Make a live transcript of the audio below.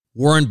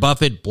Warren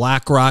Buffett,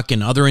 BlackRock,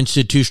 and other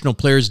institutional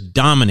players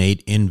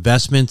dominate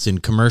investments in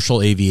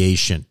commercial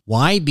aviation.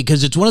 Why?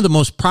 Because it's one of the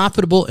most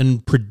profitable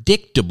and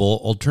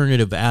predictable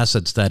alternative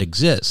assets that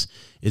exists,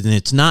 and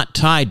it's not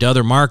tied to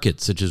other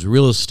markets such as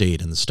real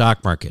estate and the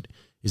stock market.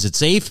 Is it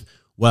safe?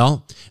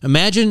 Well,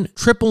 imagine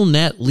triple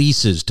net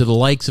leases to the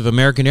likes of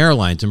American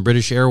Airlines and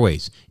British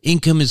Airways.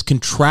 Income is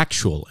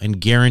contractual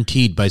and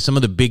guaranteed by some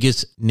of the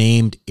biggest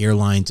named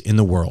airlines in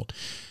the world.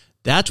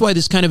 That's why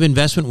this kind of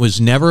investment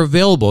was never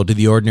available to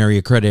the ordinary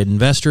accredited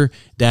investor.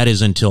 That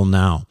is until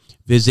now.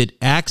 Visit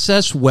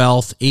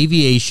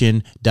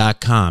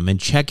accesswealthaviation.com and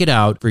check it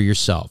out for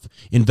yourself.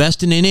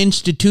 Invest in an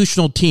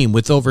institutional team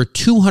with over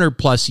 200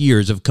 plus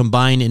years of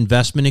combined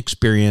investment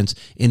experience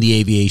in the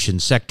aviation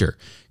sector.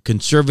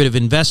 Conservative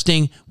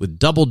investing with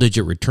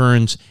double-digit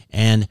returns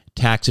and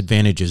tax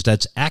advantages.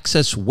 That's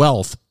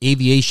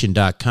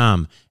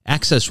accesswealthaviation.com.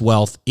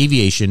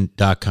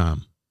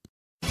 accesswealthaviation.com.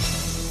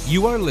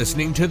 You are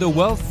listening to the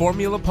Wealth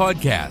Formula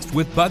Podcast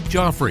with Buck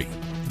Joffrey.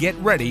 Get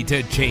ready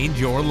to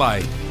change your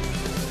life.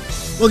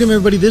 Welcome,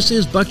 everybody. This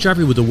is Buck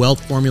Joffrey with the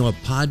Wealth Formula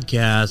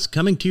Podcast,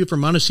 coming to you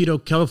from Montecito,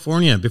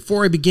 California.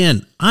 Before I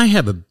begin, I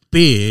have a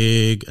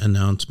big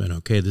announcement,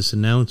 okay? This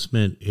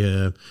announcement,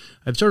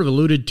 I've sort of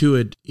alluded to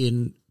it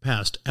in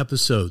past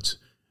episodes,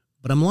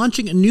 but I'm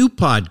launching a new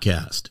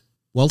podcast.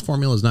 Wealth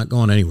Formula is not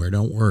going anywhere,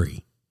 don't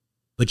worry.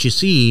 But you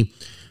see,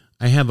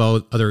 I have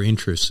other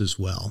interests as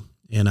well.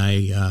 And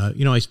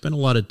I spend a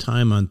lot of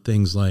time on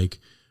things like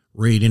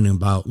reading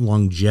about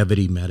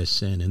longevity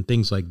medicine and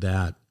things like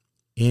that.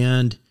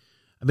 And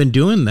I've been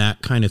doing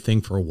that kind of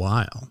thing for a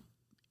while.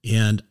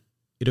 And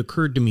it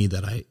occurred to me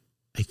that I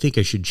think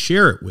I should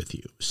share it with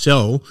you.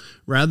 So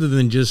rather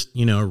than just,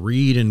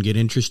 read and get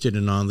interested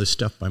in all this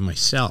stuff by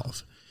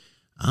myself,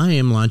 I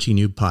am launching a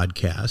new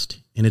podcast,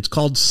 and it's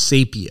called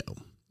Sapio.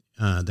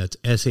 That's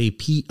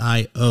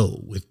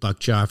SAPIO with Buck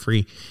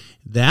Joffrey.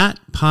 That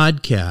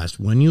podcast,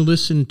 when you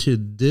listen to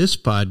this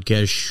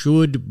podcast,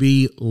 should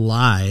be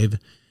live.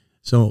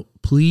 So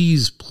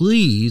please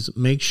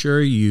make sure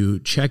you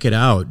check it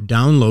out,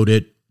 download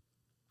it.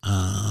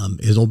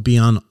 It'll be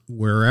on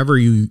wherever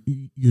you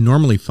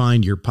normally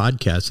find your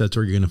podcast. That's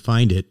where you're going to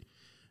find it.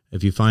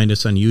 If you find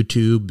us on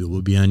YouTube, it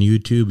will be on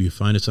YouTube. You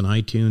find us on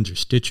iTunes or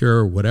Stitcher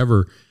or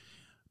whatever.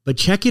 But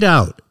check it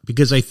out,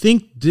 because I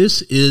think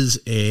this is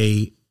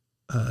the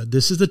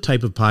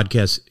type of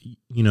podcast,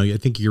 I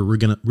think you're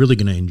really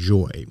going to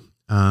enjoy.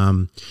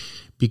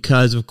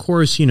 Because of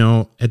course,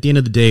 at the end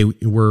of the day,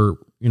 we're,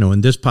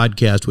 in this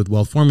podcast with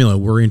Wealth Formula,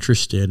 we're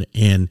interested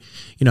in,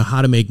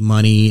 how to make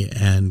money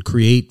and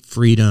create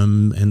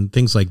freedom and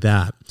things like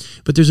that.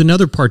 But there's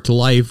another part to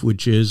life,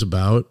 which is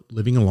about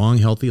living a long,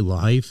 healthy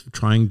life,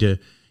 trying to,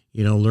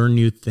 learn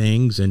new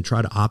things and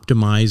try to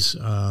optimize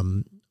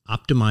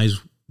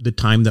the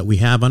time that we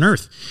have on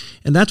Earth.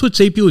 And that's what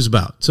Sapio is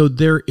about. So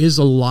there is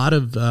a lot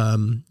of,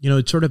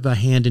 it's sort of a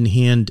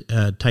hand-in-hand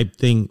type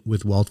thing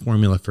with Wealth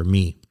Formula for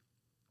me.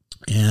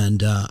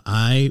 And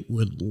I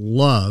would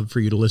love for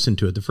you to listen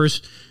to it. The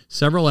first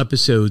several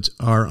episodes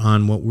are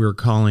on what we're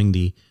calling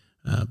the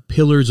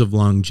pillars of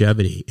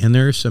longevity. And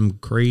there's some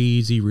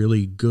crazy,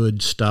 really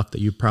good stuff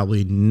that you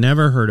probably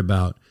never heard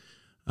about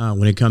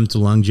when it comes to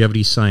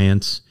longevity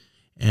science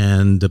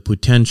and the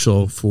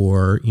potential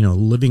for,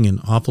 living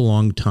an awful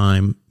long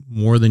time,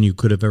 more than you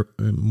could have ever,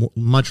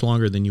 much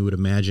longer than you would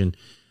imagine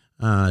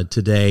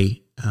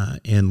today,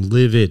 and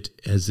live it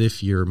as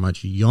if you're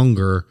much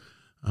younger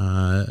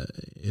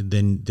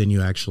than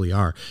you actually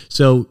are.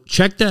 So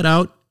check that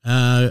out.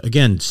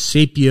 Again,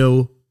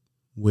 Sapio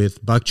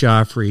with Buck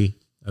Joffrey,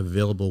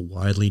 available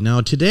widely.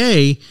 Now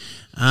today,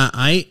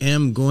 I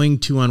am going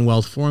to, on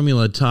Wealth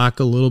Formula, talk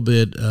a little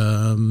bit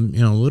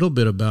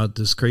about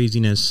this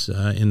craziness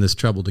in this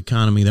troubled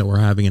economy that we're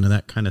having and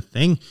that kind of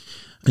thing.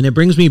 And it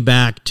brings me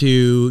back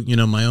to,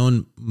 my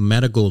own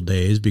medical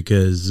days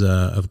because,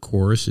 of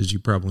course, as you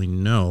probably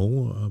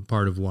know,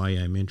 part of why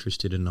I'm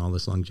interested in all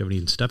this longevity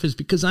and stuff is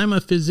because I'm a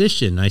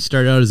physician. I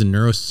started out as a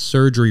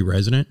neurosurgery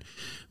resident,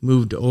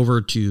 moved over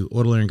to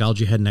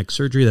otolaryngology, head and neck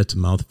surgery. That's a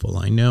mouthful,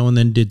 I know, and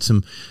then did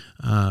some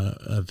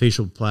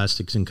facial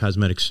plastics and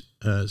cosmetics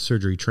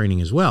surgery training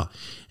as well.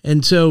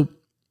 And so,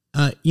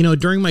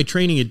 during my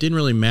training, it didn't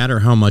really matter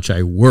how much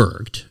I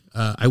worked.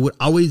 I would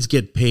always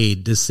get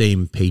paid the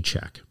same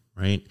paycheck.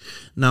 Right?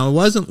 Now, I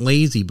wasn't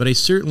lazy, but I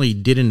certainly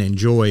didn't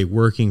enjoy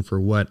working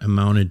for what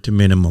amounted to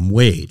minimum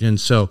wage. And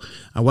so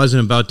I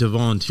wasn't about to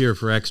volunteer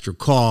for extra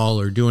call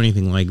or do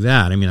anything like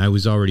that. I mean, I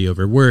was already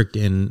overworked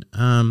and,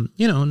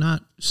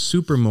 not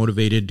super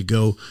motivated to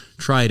go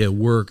try to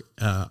work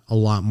a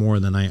lot more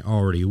than I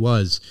already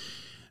was.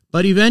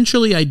 But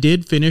eventually I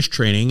did finish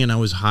training and I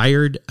was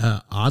hired,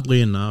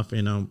 oddly enough,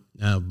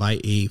 by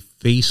a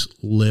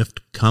facelift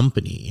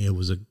company. It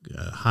was a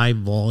high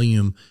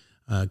volume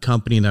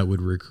company that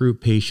would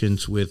recruit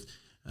patients with,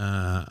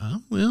 I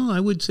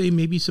would say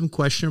maybe some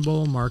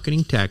questionable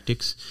marketing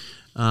tactics.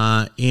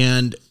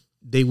 And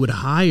they would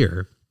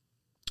hire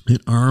an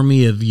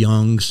army of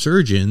young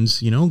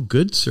surgeons,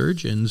 good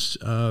surgeons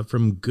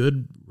from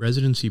good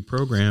residency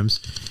programs.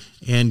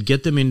 and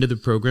get them into the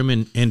program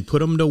and put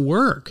them to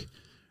work.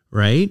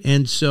 Right.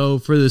 And so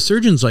for the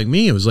surgeons like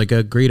me, it was like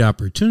a great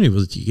opportunity.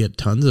 Was you get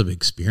tons of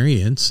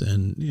experience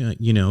and,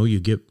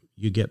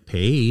 you get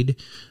paid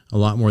a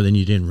lot more than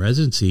you did in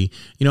residency.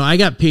 I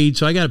got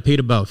paid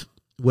about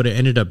what it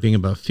ended up being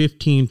about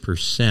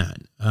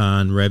 15%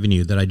 on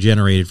revenue that I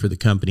generated for the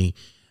company.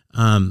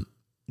 Now,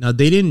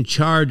 they didn't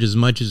charge as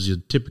much as a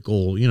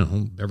typical,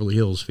 Beverly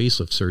Hills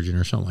facelift surgeon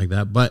or something like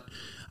that, but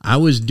I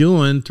was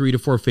doing 3 to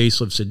 4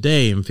 facelifts a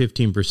day, and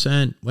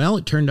 15%, well,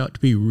 it turned out to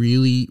be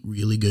really,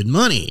 really good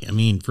money. I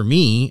mean, for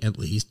me, at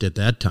least at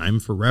that time,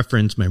 for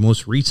reference, my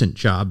most recent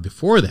job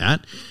before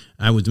that,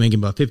 I was making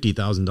about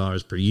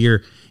 $50,000 per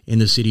year in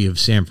the city of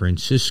San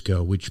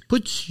Francisco, which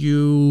puts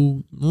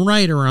you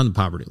right around the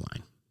poverty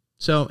line.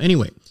 So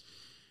anyway,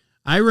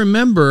 I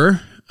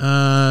remember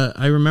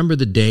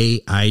the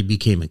day I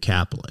became a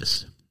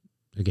capitalist.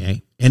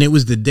 Okay. And it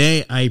was the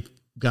day I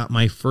got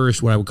my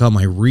first, what I would call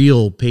my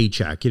real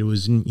paycheck. It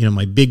was,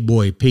 my big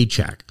boy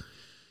paycheck.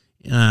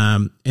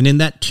 And in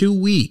that 2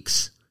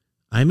 weeks,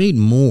 I made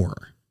more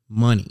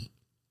money.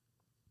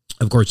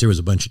 Of course, there was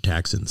a bunch of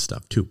tax and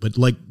stuff too, but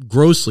like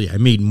grossly, I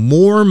made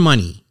more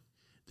money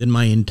than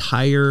my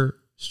entire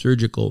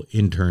surgical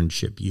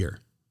internship year.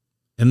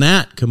 And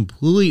that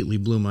completely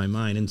blew my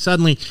mind. And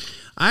suddenly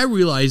I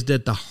realized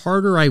that the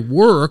harder I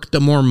worked, the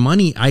more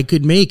money I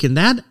could make. And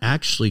that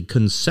actually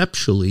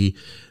conceptually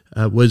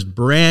was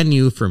brand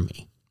new for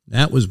me.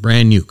 That was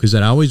brand new because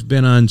I'd always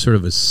been on sort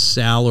of a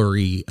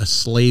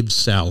slave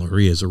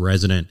salary as a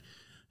resident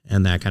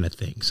and that kind of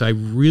thing. So I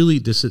really,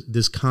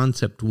 this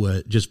concept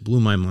just blew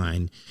my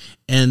mind.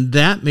 And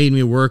that made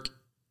me work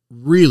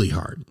really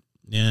hard.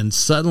 And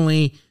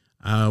suddenly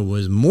I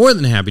was more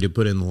than happy to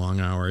put in the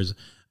long hours,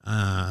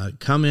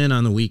 come in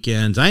on the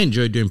weekends. I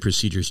enjoyed doing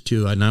procedures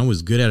too, and I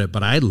was good at it,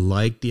 but I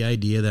liked the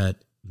idea that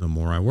the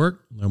more I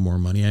worked, the more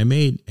money I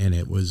made, and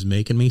it was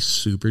making me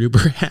super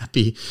duper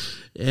happy.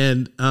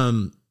 And,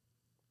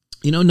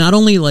 not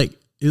only like,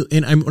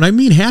 and when I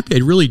mean happy, I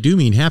really do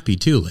mean happy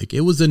too. Like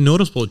it was a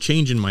noticeable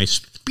change in my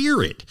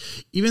spirit,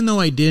 even though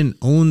I didn't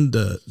own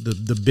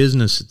the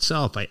business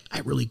itself. I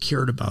really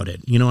cared about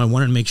it. I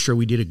wanted to make sure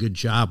we did a good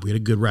job. We had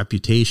a good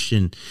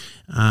reputation,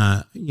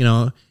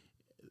 and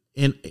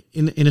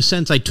in a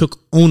sense, I took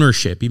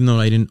ownership, even though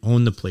I didn't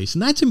own the place.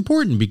 And that's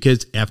important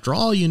because after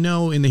all,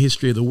 in the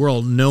history of the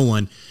world, no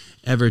one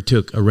ever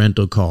took a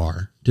rental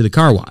car to the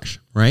car wash,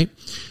 right?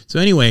 So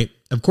anyway,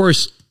 of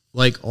course,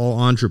 like all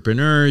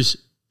entrepreneurs,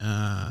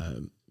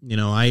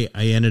 I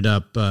ended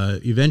up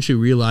eventually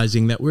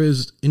realizing that there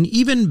was an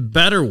even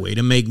better way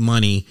to make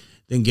money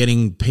than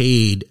getting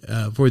paid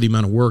for the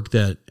amount of work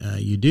that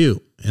you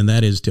do, and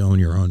that is to own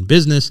your own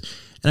business.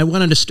 And I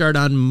wanted to start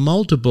on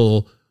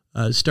multiple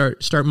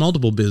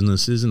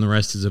businesses, and the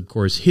rest is, of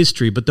course,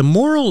 history. But the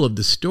moral of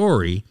the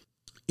story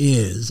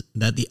is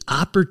that the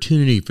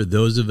opportunity for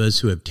those of us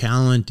who have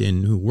talent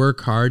and who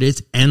work hard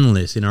is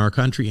endless in our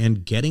country,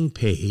 and getting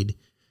paid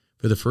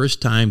for the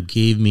first time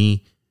gave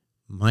me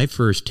my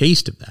first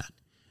taste of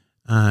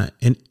that.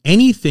 And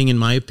anything, in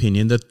my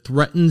opinion, that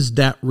threatens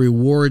that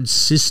reward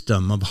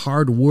system of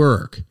hard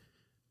work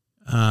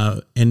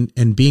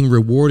and being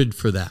rewarded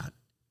for that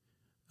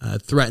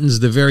threatens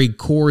the very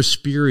core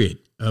spirit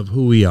of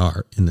who we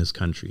are in this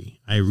country.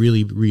 I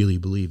really, really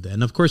believe that.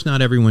 And of course,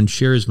 not everyone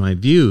shares my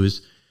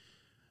views,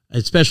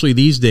 especially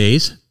these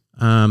days.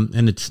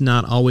 And it's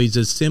not always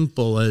as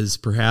simple as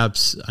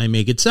perhaps I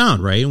make it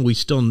sound, right? And we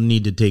still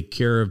need to take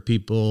care of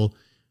people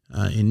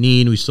in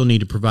need. We still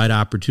need to provide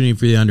opportunity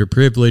for the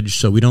underprivileged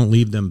so we don't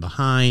leave them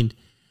behind.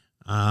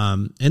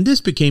 And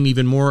this became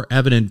even more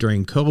evident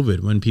during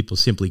COVID when people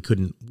simply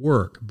couldn't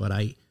work. But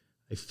I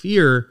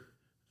fear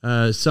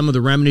some of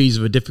the remedies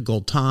of a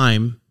difficult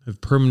time have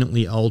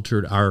permanently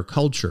altered our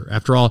culture.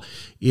 After all,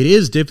 it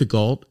is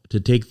difficult to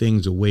take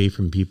things away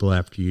from people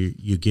after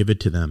you give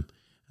it to them.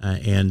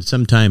 And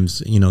sometimes,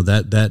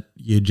 that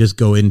you just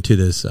go into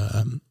this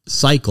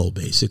cycle,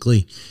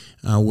 basically,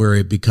 where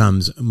it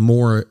becomes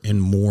more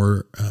and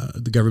more,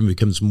 the government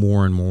becomes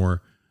more and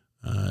more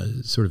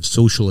sort of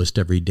socialist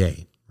every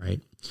day,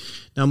 right?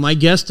 Now, my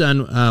guest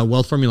on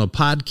Wealth Formula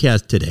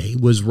Podcast today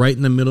was right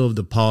in the middle of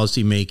the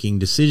policy-making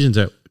decisions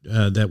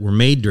that were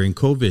made during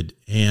COVID,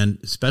 and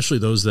especially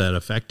those that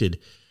affected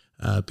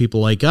people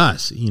like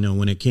us,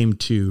 when it came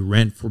to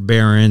rent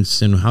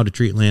forbearance and how to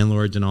treat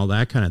landlords and all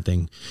that kind of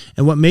thing.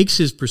 And what makes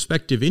his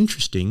perspective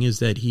interesting is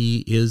that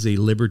he is a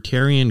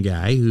libertarian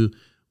guy who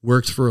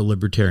works for a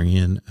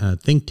libertarian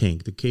think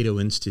tank, the Cato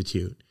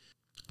Institute.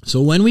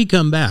 So when we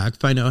come back,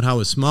 find out how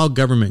a small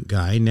government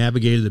guy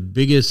navigated the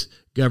biggest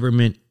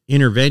government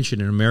intervention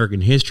in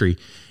American history,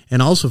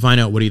 and also find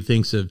out what he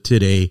thinks of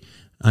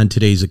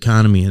today's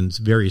economy and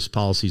various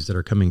policies that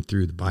are coming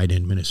through the Biden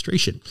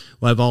administration.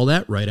 We'll have all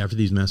that right after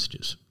these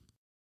messages.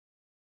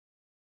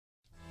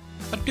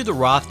 What do the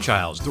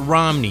Rothschilds, the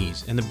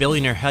Romneys, and the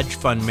billionaire hedge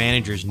fund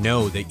managers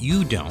know that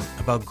you don't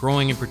about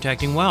growing and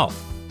protecting wealth?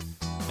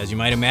 As you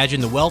might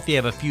imagine, the wealthy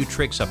have a few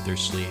tricks up their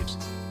sleeves.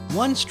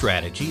 One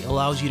strategy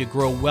allows you to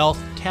grow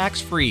wealth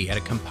tax-free at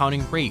a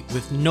compounding rate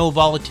with no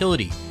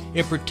volatility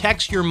It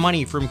protects your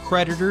money from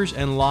creditors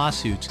and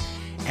lawsuits,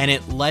 and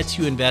it lets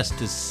you invest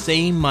the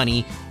same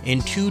money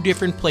in two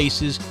different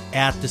places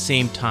at the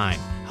same time.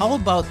 How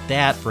about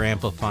that for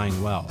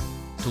amplifying wealth?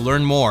 To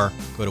learn more,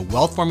 go to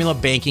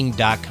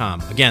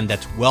wealthformulabanking.com. Again,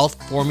 that's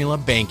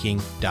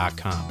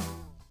wealthformulabanking.com.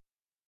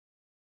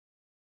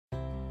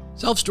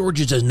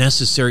 Self-storage is a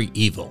necessary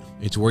evil.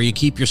 It's where you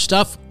keep your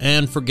stuff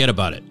and forget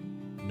about it.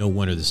 No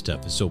wonder this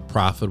stuff is so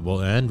profitable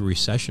and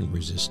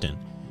recession-resistant.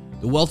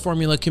 The Wealth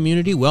Formula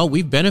community, well,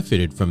 we've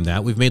benefited from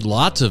that. We've made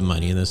lots of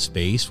money in this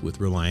space with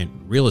Reliant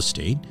Real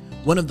Estate,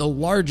 one of the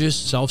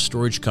largest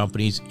self-storage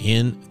companies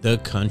in the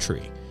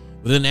country.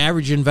 With an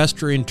average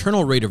investor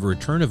internal rate of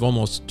return of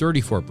almost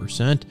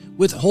 34%,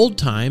 with hold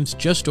times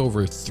just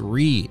over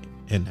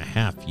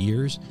 3.5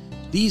 years,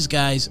 these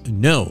guys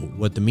know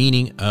what the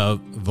meaning of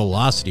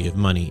velocity of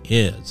money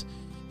is.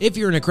 If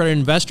you're an accredited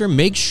investor,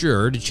 make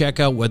sure to check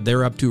out what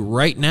they're up to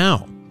right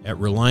now at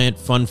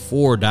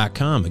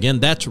ReliantFund4.com. Again,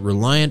 that's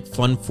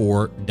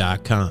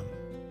ReliantFund4.com.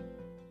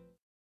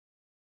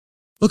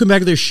 Welcome back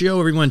to the show,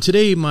 everyone.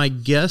 Today, my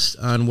guest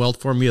on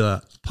Wealth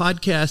Formula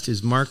podcast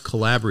is Mark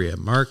Calabria.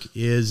 Mark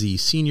is the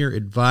senior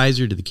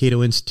advisor to the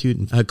Cato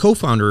Institute and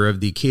co-founder of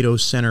the Cato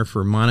Center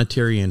for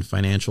Monetary and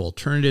Financial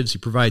Alternatives. He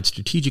provides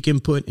strategic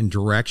input and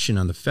direction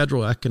on the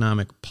federal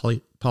economic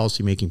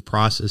policymaking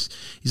process.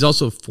 He's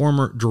also a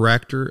former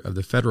director of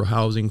the Federal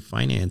Housing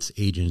Finance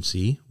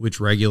Agency,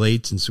 which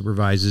regulates and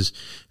supervises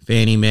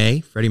Fannie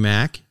Mae, Freddie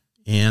Mac,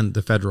 and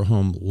the Federal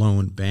Home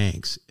Loan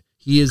Banks.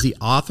 He is the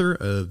author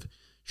of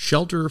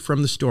Shelter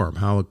from the Storm,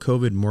 How a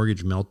COVID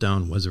Mortgage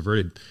Meltdown Was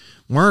Averted.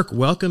 Mark,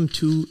 welcome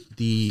to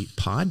the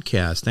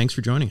podcast. Thanks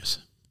for joining us.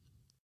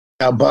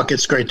 Buck,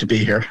 it's great to be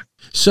here.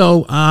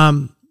 So,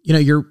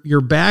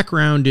 your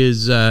background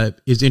is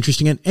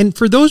interesting. And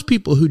for those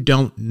people who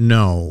don't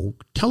know,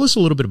 tell us a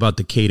little bit about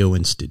the Cato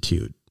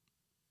Institute.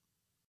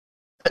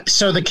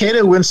 So the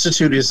Cato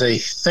Institute is a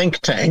think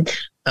tank.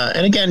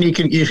 And again, you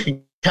can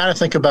kind of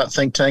think about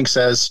think tanks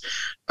as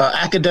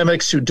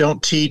academics who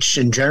don't teach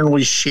and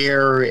generally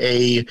share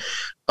a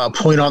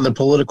point on the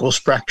political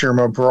spectrum,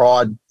 a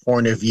broad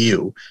point of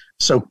view.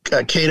 So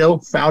Cato,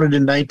 founded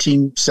in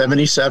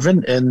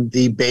 1977 in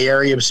the Bay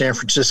Area of San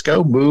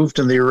Francisco, moved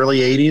in the early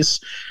 80s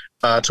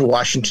to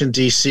Washington,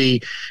 D.C.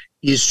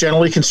 He's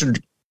generally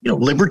considered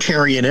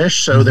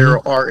libertarianish. So there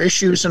are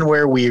issues in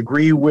where we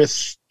agree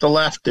with the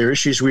left. There are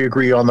issues we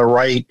agree on the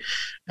right.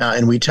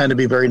 And we tend to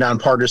be very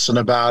nonpartisan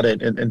about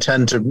it and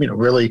tend to,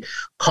 really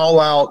call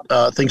out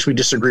things we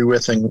disagree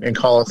with and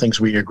call out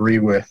things we agree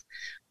with.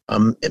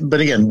 But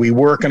again, we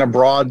work in a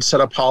broad set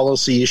of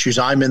policy issues.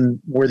 I'm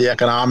in more the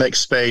economic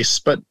space,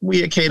 but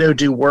we at Cato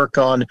do work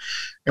on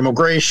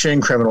immigration,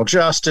 criminal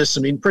justice.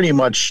 I mean, pretty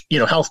much,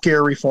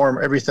 healthcare reform,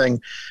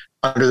 everything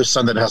under the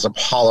sun that has a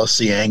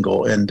policy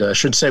angle. And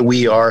should say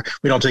we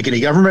don't take any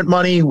government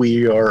money.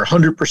 We are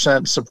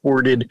 100%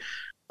 supported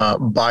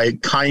by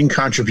kind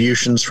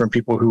contributions from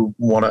people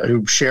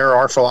who share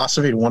our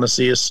philosophy and want to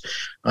see us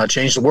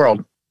change the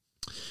world.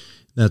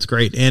 That's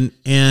great. And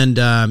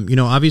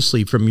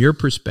obviously from your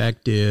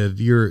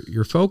perspective,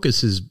 your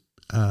focus is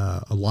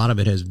a lot of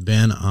it has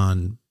been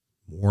on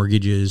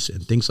mortgages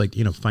and things like,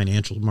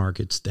 financial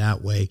markets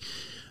that way.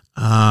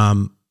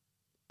 I'm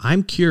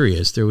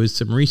curious,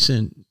 there's a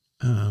recent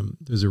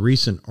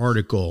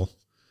article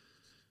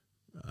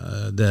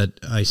that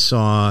I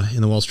saw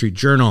in the Wall Street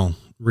Journal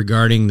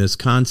regarding this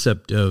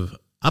concept of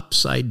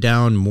upside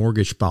down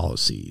mortgage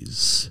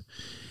policies.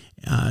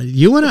 I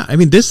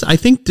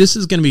think this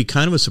is going to be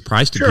kind of a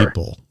surprise to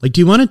people. Like,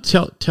 do you want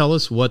to tell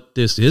us what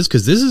this is?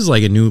 Because this is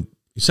like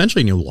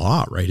essentially a new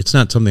law, right? It's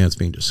not something that's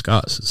being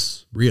discussed.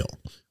 It's real.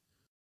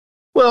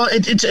 Well,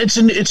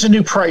 it's a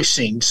new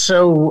pricing.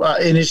 So,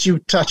 and as you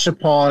touched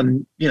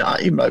upon,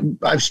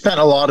 I've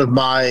spent a lot of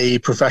my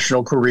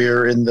professional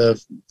career in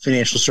the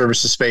financial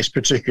services space,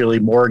 particularly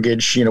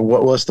mortgage.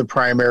 What was the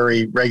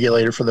primary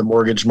regulator for the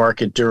mortgage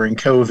market during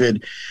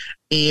COVID?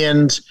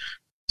 And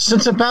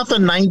since about the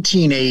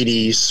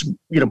 1980s,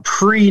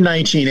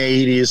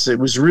 pre-1980s, it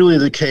was really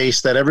the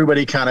case that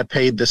everybody kind of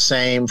paid the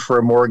same for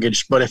a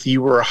mortgage. But if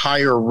you were a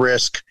higher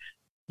risk,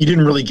 you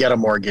didn't really get a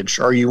mortgage,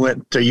 or you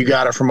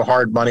got it from a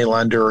hard money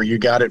lender, or you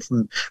got it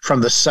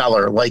from the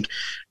seller. Like,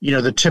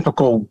 the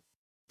typical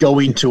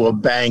going to a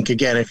bank.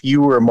 Again, if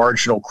you were a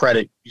marginal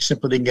credit, you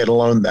simply didn't get a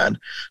loan then.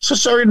 So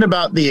starting in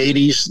about the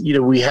 80s,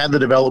 we had the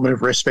development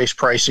of risk-based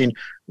pricing,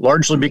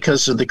 largely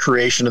because of the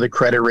creation of the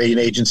credit rating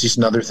agencies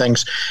and other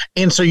things.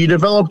 And so you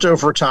developed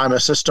over time a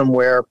system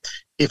where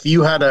if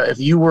you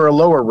were a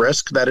lower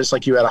risk, that is,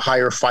 like you had a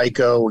higher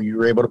FICO, or you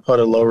were able to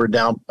put a lower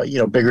down,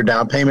 bigger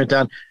down payment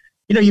down,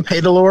 you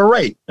paid a lower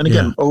rate. And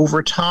again,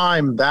 over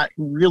time, that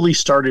really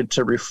started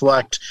to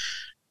reflect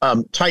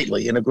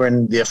tightly. And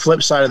again, the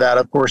flip side of that,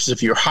 of course, is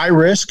if you're high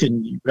risk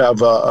and you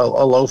have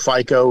a low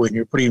FICO and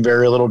you're putting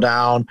very little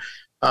down,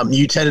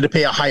 you tended to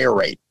pay a higher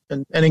rate.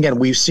 And again,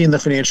 we've seen the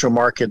financial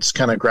markets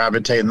kind of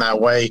gravitate in that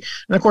way.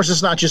 And of course,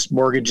 it's not just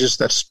mortgages.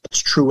 That's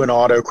true in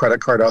auto, credit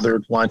card,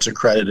 other lines of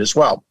credit as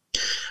well.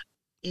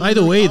 By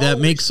the way, that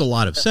makes a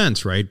lot of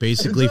sense, right?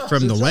 Basically,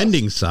 from the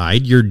lending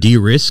side, you're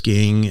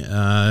de-risking,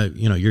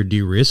 you're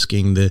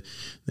de-risking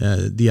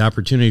the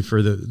opportunity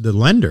for the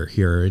lender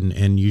here,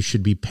 and you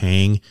should be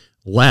paying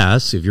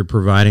less if you're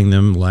providing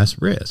them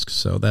less risk.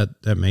 So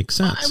that makes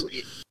sense.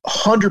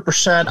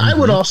 100%. I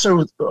would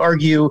also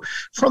argue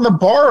from the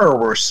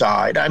borrower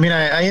side. I mean,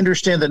 I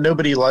understand that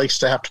nobody likes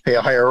to have to pay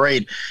a higher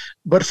rate,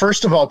 but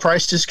first of all,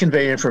 price does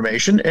convey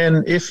information.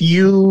 And if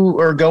you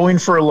are going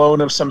for a loan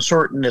of some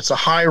sort and it's a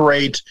high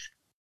rate,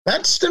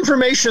 that's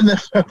information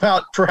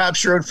about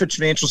perhaps your own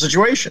financial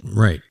situation.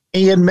 Right.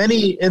 In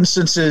many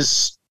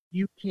instances,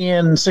 you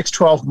can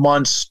 6-12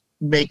 months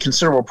make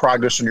considerable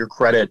progress on your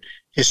credit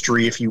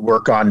history if you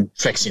work on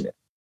fixing it.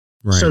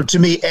 Right. So to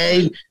me,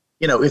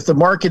 if the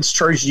market's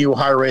charging you a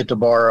higher rate to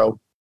borrow,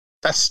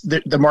 that's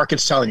the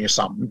market's telling you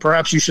something.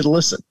 Perhaps you should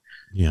listen.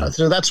 Yeah.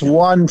 So that's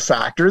one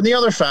factor. And the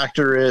other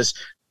factor is,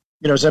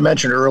 as I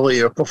mentioned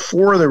earlier,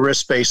 before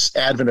the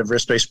advent of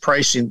risk-based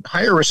pricing,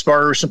 higher risk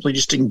borrowers simply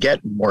just didn't get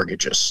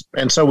mortgages.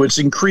 And so it's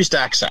increased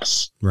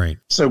access. Right.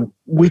 So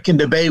we can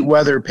debate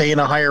whether paying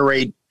a higher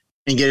rate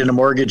and getting a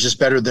mortgage is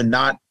better than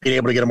not being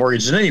able to get a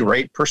mortgage at any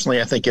rate.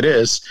 Personally, I think it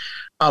is.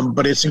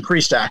 But it's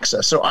increased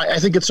access. So I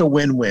think it's a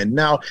win-win.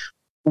 Now,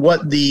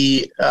 what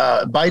the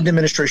Biden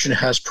administration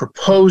has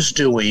proposed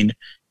doing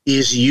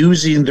is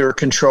using their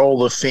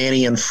control of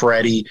Fannie and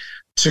Freddie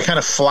to kind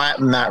of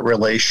flatten that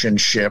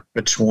relationship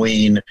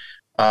between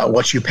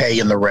what you pay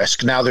and the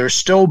risk. Now, there'll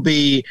still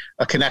be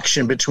a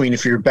connection between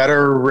if you're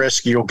better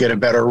risk, you'll get a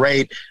better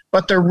rate,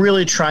 but they're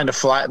really trying to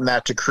flatten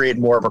that to create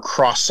more of a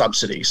cross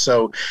subsidy.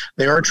 So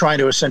they are trying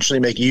to essentially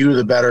make you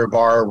the better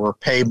borrower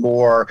pay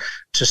more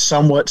to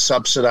somewhat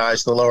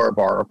subsidize the lower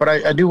borrower. But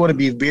I do want to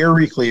be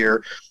very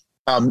clear.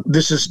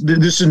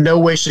 This in no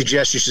way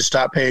suggests you should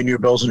stop paying your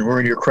bills and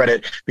ruin your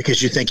credit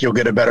because you think you'll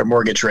get a better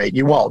mortgage rate.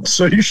 You won't.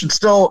 So you should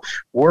still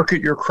work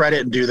at your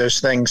credit and do those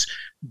things.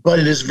 But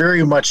it is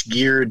very much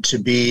geared to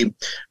be,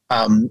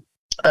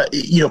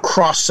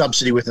 cross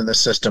subsidy within the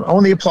system.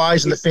 Only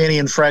applies in the Fannie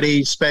and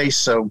Freddie space.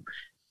 So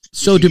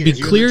to be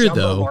clear,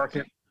 though,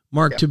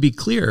 Mark, to be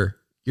clear,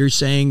 you're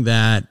saying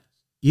that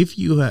if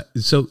you have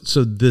so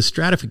the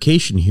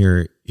stratification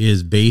here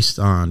is based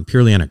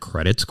purely on a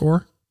credit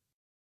score.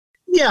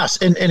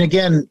 Yes. And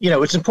again,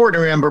 it's important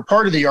to remember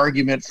part of the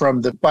argument from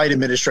the Biden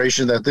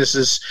administration that this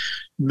is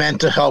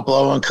meant to help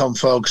low-income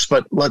folks,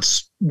 but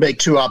let's make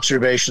two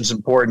observations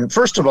important.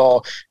 First of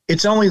all,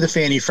 it's only the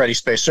Fannie Freddie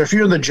space. So if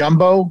you're in the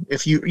jumbo,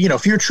 if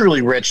you're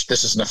truly rich,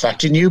 this isn't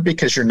affecting you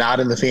because you're not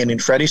in the Fannie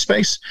and Freddie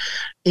space.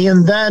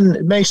 And then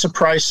it may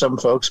surprise some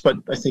folks, but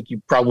I think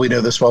you probably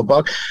know this well,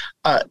 Buck.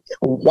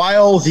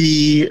 While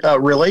the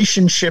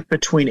relationship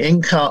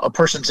between a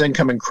person's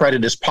income and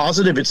credit is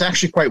positive, it's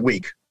actually quite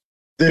weak.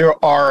 There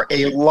are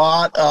a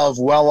lot of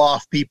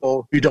well-off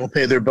people who don't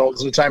pay their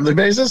bills on a timely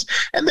basis,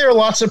 and there are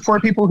lots of poor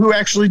people who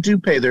actually do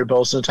pay their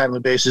bills on a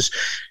timely basis.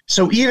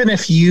 So even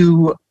if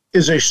you,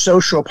 as a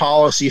social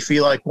policy,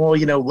 feel like, well,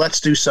 let's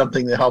do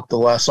something to help the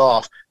less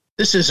off,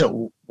 this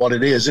isn't what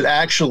it is. It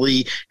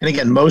actually, and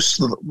again, most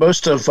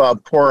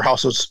of poor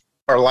households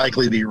are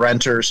likely to be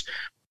renters.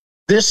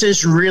 This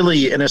is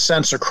really, in a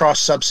sense, a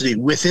cross-subsidy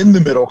within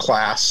the middle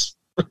class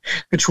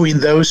between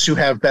those who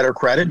have better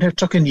credit and have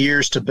taken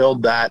years to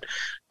build that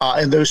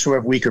and those who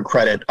have weaker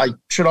credit. I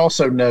should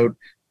also note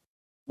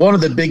one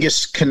of the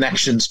biggest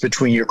connections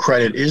between your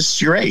credit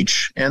is your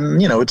age.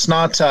 And, it's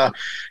not,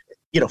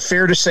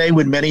 fair to say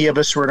when many of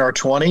us were in our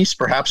 20s,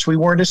 perhaps we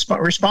weren't as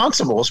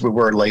responsible as we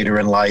were later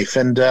in life.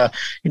 And,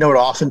 it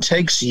often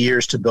takes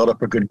years to build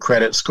up a good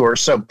credit score.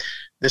 So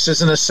this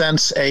is, in a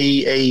sense,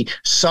 a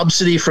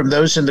subsidy from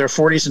those in their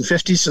 40s and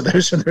 50s to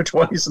those in their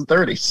 20s and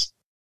 30s.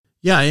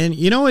 Yeah, and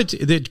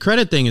the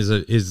credit thing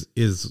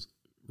is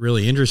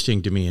really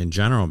interesting to me in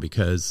general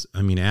because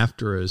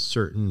after a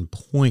certain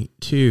point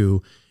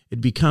too, it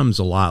becomes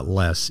a lot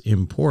less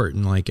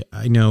important. Like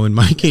I know in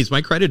my case,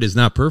 my credit is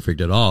not perfect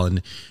at all,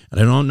 and I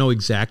don't know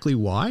exactly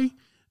why.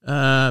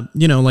 I'm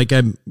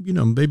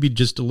maybe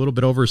just a little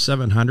bit over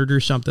 700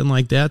 or something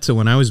like that. So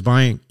when I was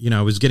buying,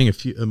 I was getting a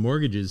few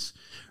mortgages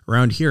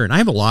around here, and I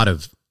have a lot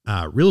of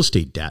real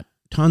estate debt,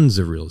 tons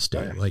of real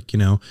estate,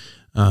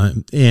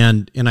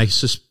 and I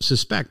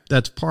suspect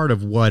that's part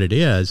of what it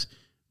is.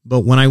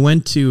 But when I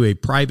went to a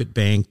private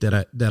bank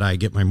that I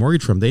get my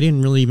mortgage from, they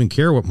didn't really even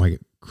care what my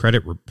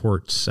credit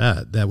report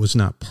said. That was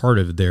not part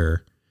of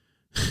their,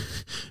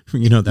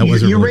 that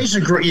wasn't. You raise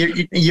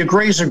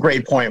a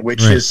great point,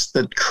 which is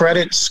that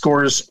credit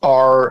scores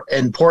are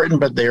important,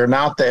 but they are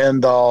not the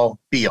end all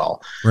be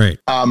all. Right.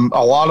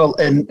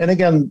 And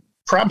again,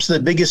 perhaps the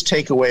biggest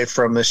takeaway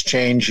from this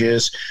change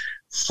is,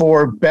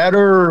 for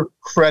better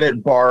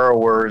credit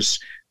borrowers,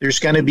 there's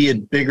going to be a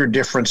bigger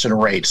difference in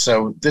rates.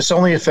 So this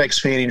only affects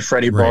Fannie and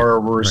Freddie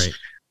borrowers.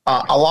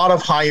 Right. A lot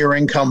of higher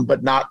income,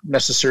 but not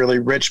necessarily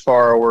rich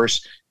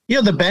borrowers.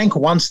 The bank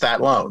wants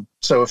that loan.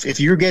 So if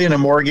you're getting a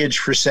mortgage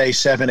for, say,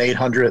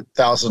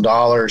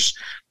 $700,000-$800,000,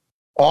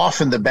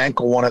 often the bank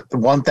will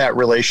want that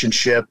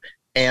relationship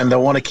and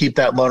they'll want to keep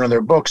that loan on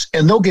their books,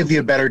 and they'll give you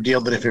a better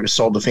deal than if it was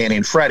sold to Fannie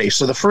and Freddie.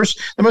 So the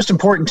most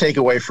important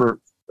takeaway for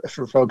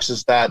folks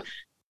is that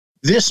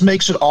this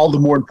makes it all the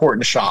more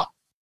important to shop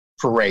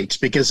for rates,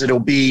 because it'll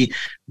be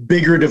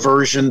bigger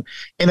diversion.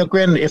 And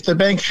again, if the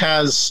bank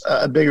has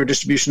a bigger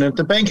distribution, if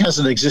the bank has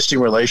an existing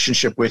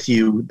relationship with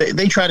you,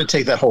 they try to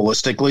take that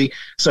holistically.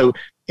 So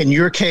in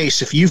your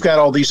case, if you've got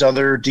all these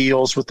other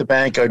deals with the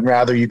bank, I'd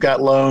rather you've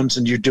got loans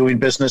and you're doing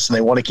business and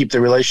they want to keep the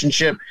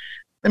relationship,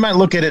 they might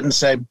look at it and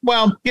say,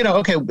 well,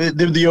 okay,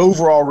 the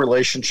overall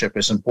relationship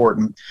is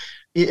important.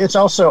 It's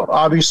also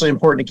obviously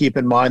important to keep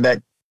in mind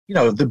that,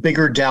 the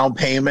bigger down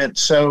payment.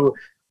 So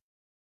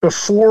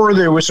before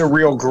there was a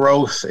real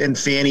growth in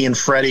Fannie and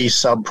Freddie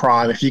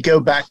subprime, if you go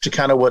back to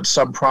kind of what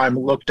subprime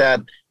looked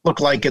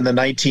like in the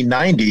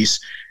 1990s,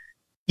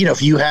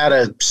 if you had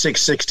a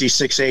 660,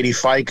 680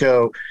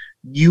 FICO,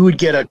 you would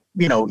get a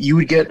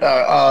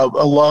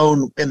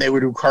loan, and they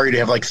would require you to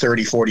have like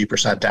 30,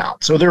 40% down.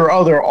 So there are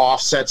other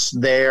offsets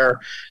there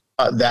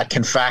that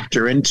can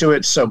factor into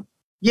it. So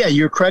yeah,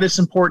 your credit's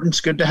important.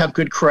 It's good to have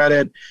good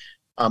credit.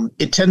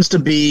 It tends to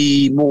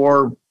be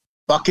more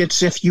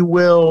buckets, if you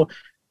will.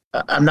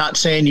 I'm not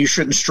saying you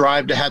shouldn't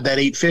strive to have that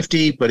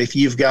 850, but if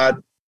you've got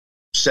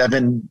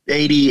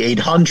 780,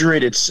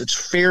 800,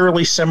 it's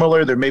fairly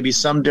similar. There may be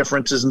some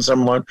differences in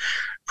some loan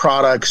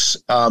products.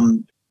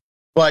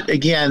 But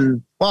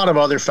again, a lot of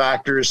other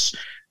factors.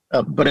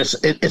 But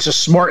it's a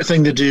smart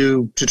thing to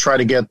do to try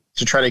to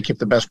keep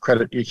the best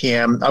credit you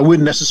can. I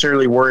wouldn't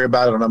necessarily worry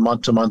about it on a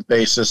month-to-month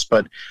basis,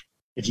 but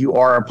if you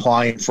are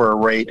applying for a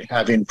rate,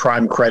 having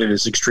prime credit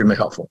is extremely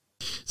helpful.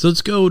 So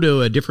let's go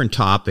to a different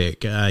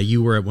topic.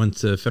 You were at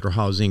once the Federal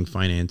Housing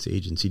Finance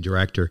Agency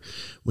director.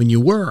 When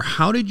you were,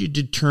 how did you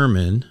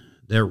determine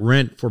that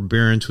rent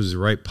forbearance was the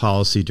right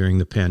policy during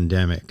the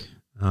pandemic?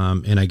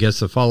 And I guess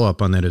the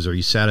follow-up on that is, are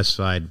you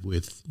satisfied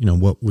with,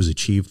 what was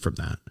achieved from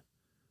that?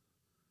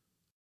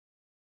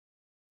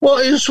 Well,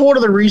 it's one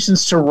of the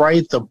reasons to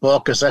write the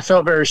book, is I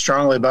felt very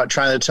strongly about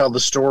trying to tell the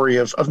story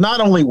of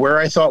not only where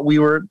I thought we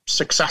were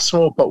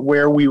successful, but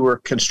where we were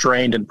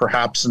constrained and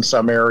perhaps in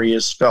some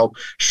areas fell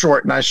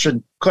short. And I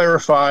should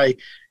clarify,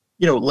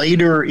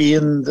 later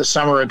in the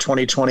summer of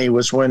 2020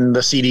 was when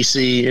the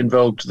CDC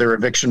invoked their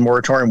eviction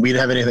moratorium. We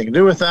didn't have anything to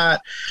do with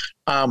that.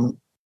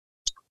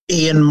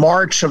 In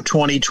March of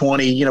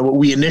 2020,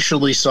 we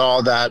initially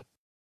saw that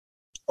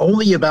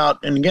only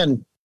about, and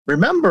again,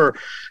 remember,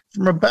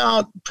 from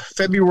about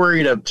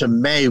February to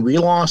May, we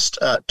lost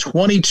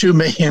 22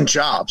 million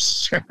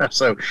jobs.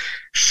 So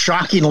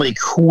shockingly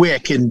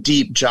quick and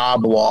deep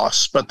job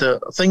loss. But the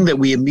thing that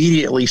we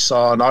immediately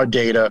saw in our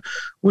data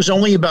was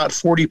only about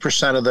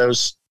 40% of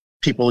those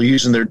people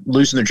losing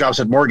their jobs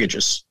had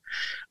mortgages.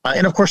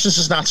 And of course, this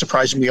is not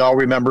surprising. We all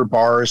remember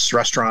bars,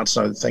 restaurants,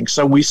 and other things.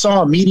 So we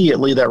saw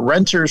immediately that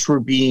renters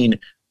were being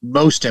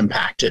most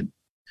impacted.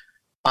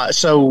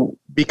 So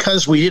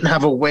because we didn't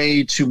have a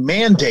way to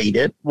mandate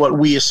it, what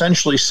we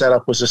essentially set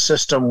up was a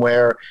system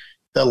where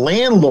the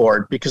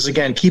landlord, because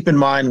again, keep in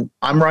mind,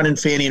 I'm running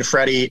Fannie and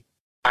Freddie.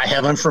 I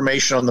have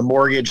information on the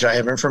mortgage. I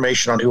have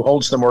information on who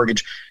holds the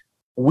mortgage.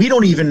 We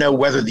don't even know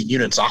whether the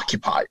unit's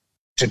occupied,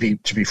 to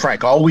be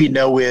frank. All we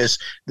know is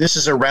this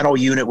is a rental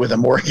unit with a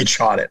mortgage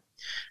on it.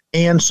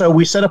 And so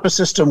we set up a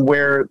system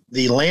where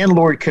the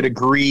landlord could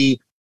agree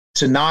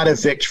to not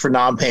evict for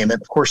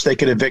non-payment. Of course, they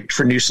could evict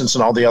for nuisance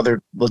and all the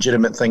other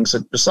legitimate things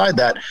beside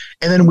that.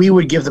 And then we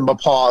would give them a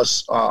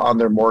pause on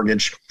their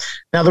mortgage.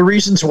 Now, the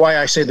reasons why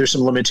I say there's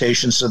some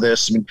limitations to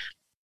this,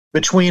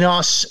 between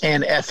us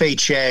and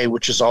FHA,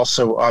 which is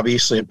also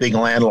obviously a big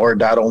landlord,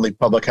 not only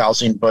public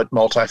housing, but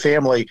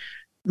multifamily,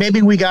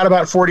 maybe we got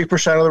about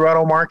 40% of the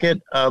rental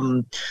market.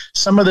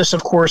 Some of this,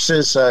 of course,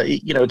 is,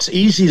 it's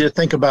easy to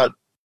think about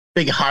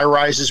big high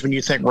rises when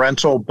you think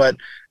rental, but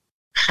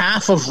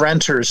half of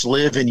renters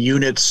live in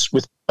units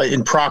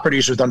in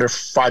properties with under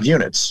 5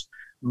 units.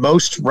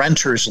 Most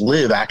renters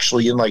live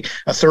actually in like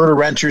a third of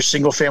renters,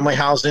 single family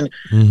housing.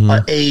 Mm-hmm.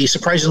 A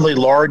surprisingly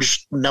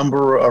large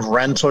number of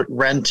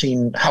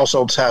renting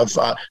households have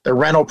the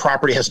rental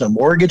property has no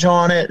mortgage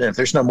on it. And if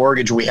there's no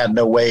mortgage, we had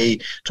no way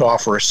to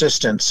offer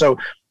assistance. So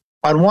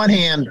on one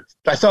hand,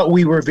 I thought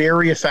we were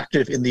very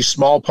effective in the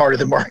small part of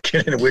the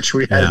market in which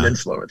we had an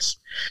influence.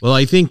 Well,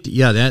 I think,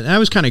 I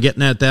was kind of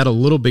getting at that a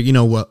little bit.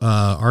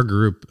 Our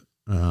group,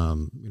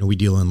 we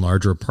deal in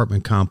larger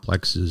apartment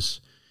complexes,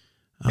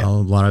 a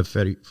lot of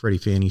Freddie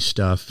Fannie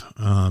stuff.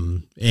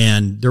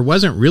 And there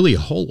wasn't really a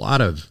whole lot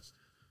of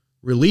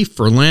relief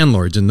for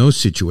landlords in those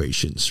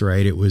situations,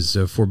 right? It was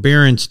a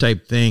forbearance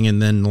type thing.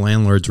 And then the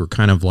landlords were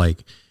kind of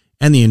like,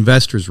 and the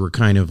investors were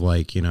kind of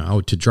like,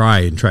 out to dry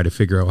and try to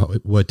figure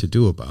out what to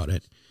do about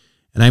it.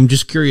 And I'm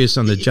just curious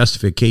on the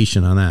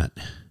justification on that.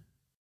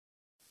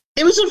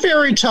 It was a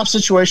very tough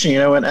situation,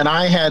 and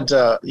I had,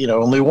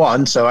 only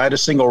one. So I had a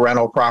single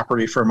rental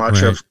property for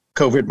much of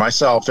COVID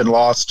myself and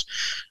lost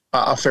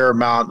a fair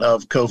amount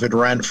of COVID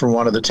rent from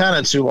one of the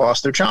tenants who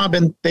lost their job.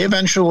 And they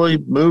eventually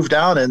moved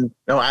out, and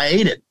I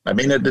ate it. I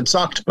mean, it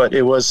sucked, but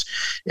it was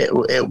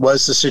the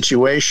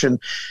situation.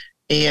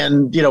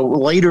 And,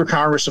 later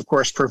Congress, of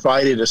course,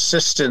 provided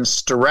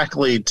assistance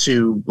directly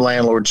to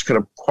landlords could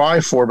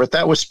apply for, but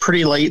that was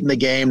pretty late in the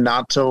game,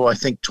 not till I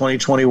think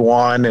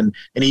 2021. And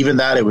even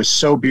that, it was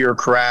so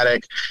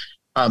bureaucratic.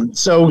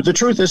 So the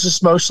truth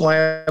is most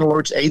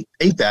landlords ate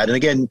that. And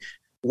again,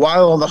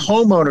 while on the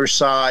homeowner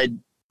side,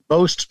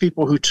 most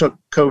people who took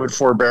COVID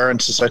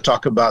forbearance, as I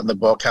talk about in the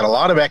book, had a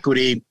lot of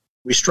equity.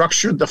 We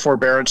structured the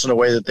forbearance in a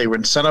way that they were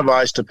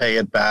incentivized to pay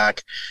it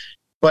back.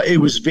 But it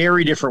was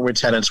very different with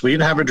tenants. We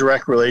didn't have a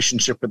direct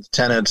relationship with the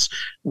tenants.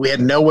 We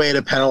had no way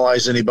to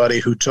penalize anybody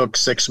who took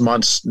 6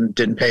 months and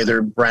didn't pay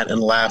their rent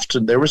and left.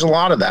 And there was a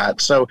lot of that.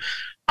 So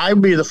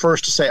I'd be the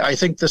first to say I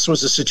think this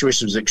was a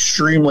situation that was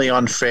extremely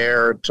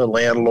unfair to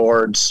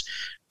landlords.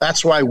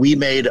 That's why we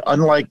made,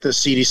 unlike the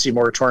CDC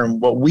moratorium,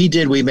 what we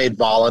did, we made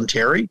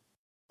voluntary.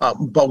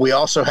 But we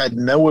also had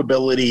no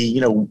ability,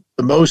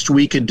 the most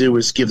we could do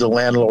is give the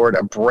landlord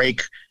a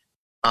break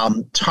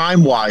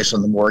time-wise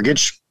on the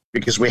mortgage,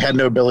 because we had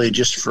no ability to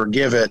just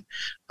forgive it.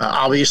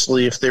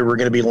 Obviously, if there were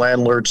going to be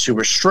landlords who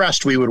were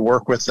stressed, we would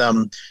work with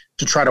them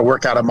to try to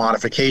work out a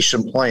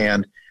modification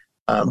plan.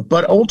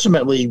 But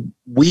ultimately,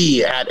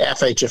 we at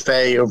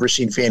FHFA,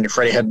 overseeing Fannie and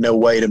Freddie, had no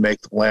way to make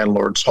the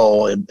landlords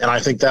whole. And I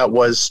think that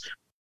was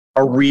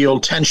a real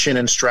tension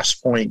and stress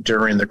point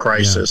during the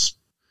crisis.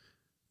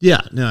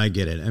 Yeah, no, I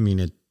get it. I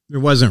mean, there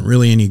wasn't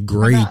really any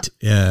great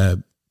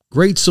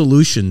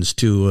solutions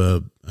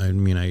to,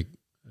 a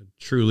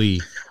truly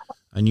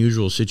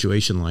unusual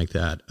situation like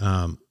that.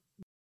 And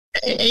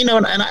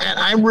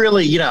I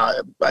really,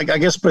 I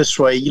guess this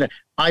way,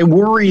 I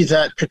worry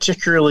that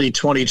particularly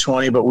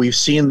 2020, but we've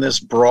seen this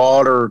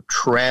broader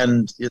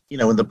trend,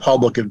 in the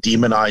public of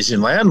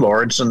demonizing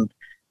landlords. And,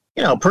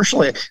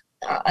 personally,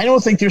 I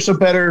don't think there's a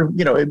better,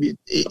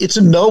 it's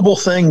a noble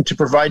thing to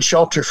provide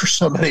shelter for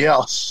somebody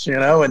else,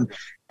 and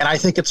I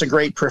think it's a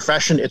great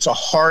profession. It's a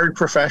hard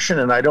profession.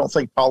 And I don't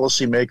think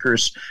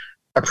policymakers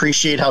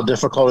appreciate how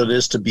difficult it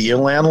is to be a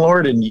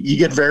landlord, and you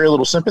get very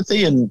little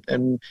sympathy.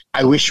 And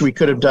I wish we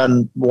could have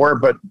done more,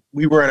 but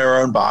we were in our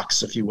own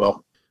box, if you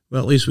will.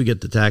 Well, at least we get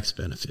the tax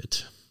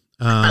benefit.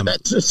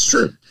 That's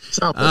true.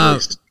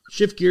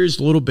 Shift gears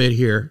a little bit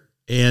here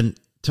and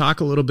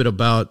talk a little bit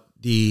about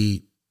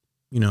the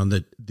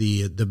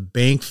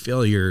bank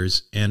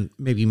failures, and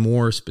maybe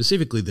more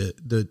specifically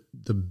the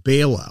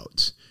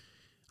bailouts.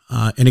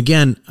 And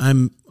again,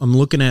 I'm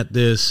looking at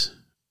this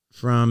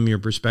from your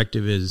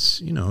perspective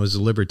as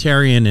a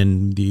libertarian,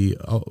 and the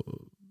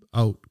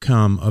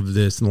outcome of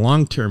this in the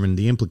long term and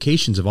the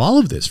implications of all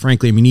of this,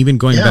 frankly. I mean, even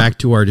going back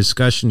to our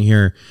discussion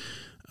here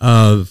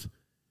of,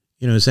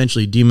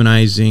 essentially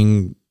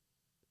demonizing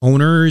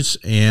owners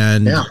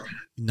and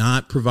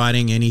not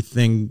providing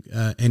anything,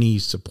 any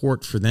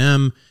support for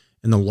them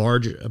in the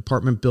large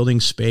apartment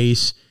building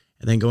space,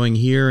 and then going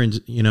here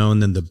and,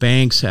 and then the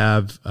banks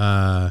have,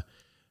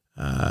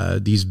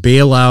 these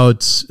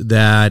bailouts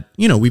that,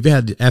 we've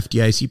had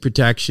FDIC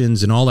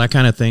protections and all that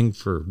kind of thing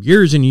for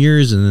years and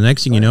years. And the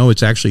next thing you know,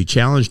 it's actually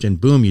challenged, and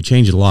boom, you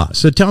change the law.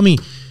 So tell me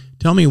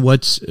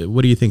what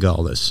do you think of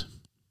all this?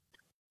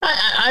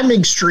 I'm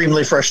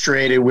extremely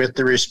frustrated with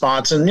the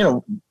response.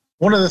 And,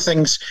 one of the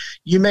things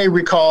you may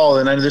recall,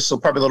 and I know this will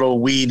probably a little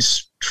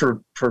weeds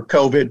for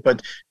COVID,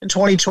 but in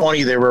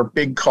 2020, there were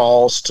big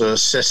calls to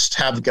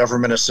have the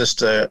government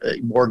assist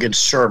mortgage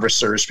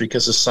servicers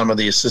because of some of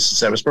the assistance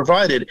that was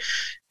provided.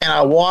 And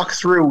I walk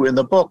through in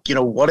the book,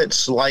 what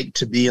it's like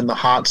to be in the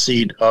hot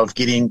seat of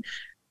getting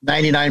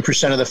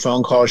 99% of the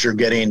phone calls you're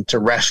getting to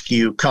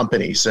rescue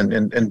companies and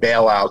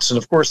bailouts. And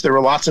of course, there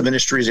were lots of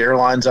industries,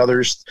 airlines,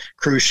 others,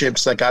 cruise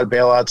ships that got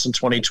bailouts in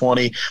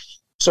 2020.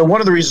 So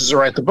one of the reasons I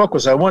write the book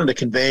was I wanted to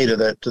convey to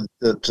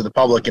the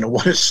public,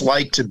 what it's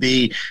like to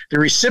be the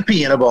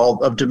recipient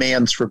of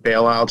demands for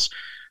bailouts.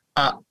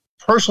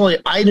 Personally,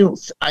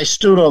 I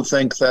still don't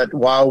think that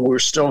while we're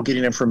still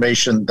getting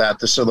information that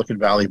the Silicon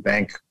Valley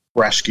Bank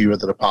rescue of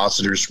the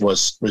depositors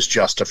was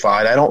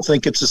justified. I don't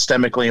think it's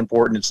systemically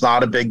important. It's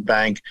not a big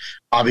bank.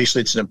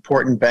 Obviously, it's an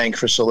important bank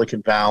for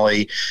Silicon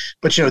Valley.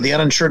 But, the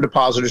uninsured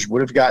depositors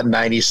would have gotten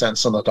 90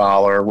 cents on the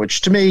dollar,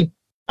 which to me,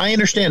 I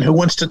understand who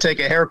wants to take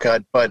a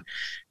haircut, but,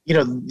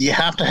 you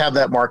have to have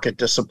that market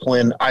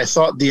discipline. I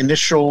thought the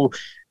initial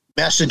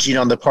messaging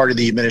on the part of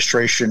the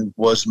administration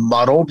was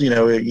muddled.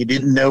 You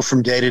didn't know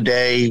from day to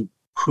day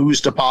whose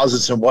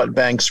deposits and what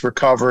banks were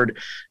covered.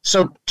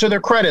 So to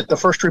their credit, the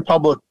First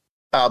Republic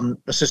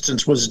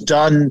assistance was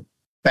done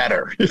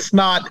better, if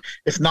not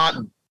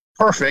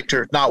perfect,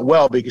 or not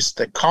well, because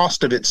the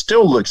cost of it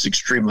still looks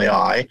extremely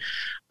high.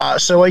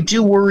 So I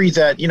do worry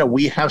that,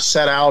 we have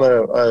set out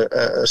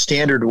a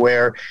standard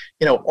where,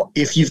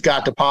 if you've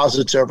got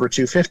deposits over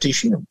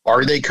 $250,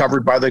 are they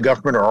covered by the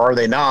government or are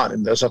they not?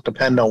 And those have to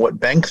depend on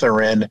what bank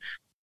they're in.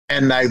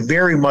 And I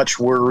very much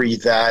worry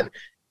that,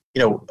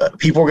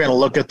 people are going to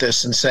look at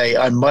this and say,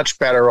 I'm much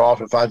better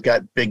off if I've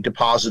got big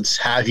deposits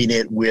having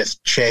it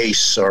with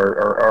Chase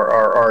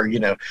or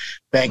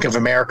Bank of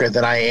America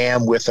than I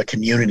am with a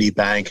community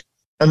bank.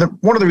 And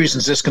one of the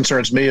reasons this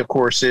concerns me, of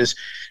course, is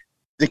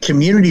the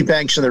community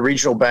banks and the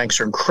regional banks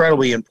are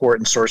incredibly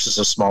important sources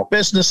of small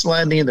business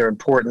lending. They're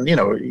important,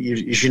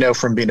 as you know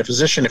from being a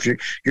physician, if you're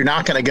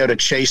not going to go to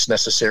Chase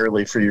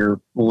necessarily for your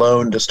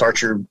loan to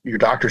start your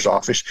doctor's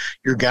office,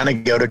 you're going to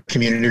go to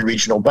community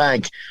regional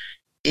bank.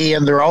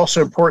 And they're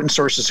also important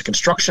sources of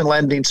construction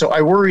lending. So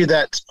I worry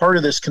that part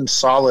of this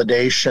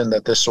consolidation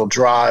that this will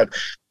drive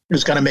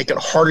is going to make it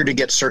harder to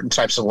get certain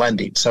types of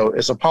lending. So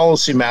as a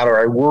policy matter,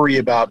 I worry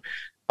about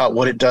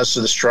what it does to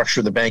the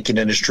structure of the banking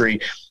industry.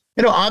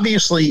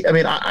 Obviously,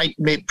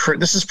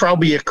 this is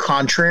probably a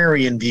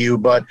contrarian view,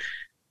 but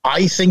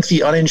I think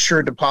the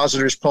uninsured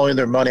depositors pulling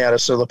their money out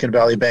of Silicon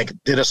Valley Bank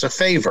did us a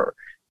favor,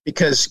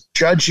 because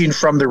judging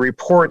from the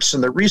reports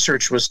and the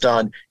research was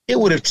done, it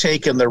would have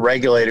taken the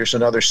regulators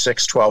another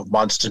 6-12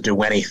 months to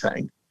do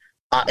anything.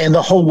 And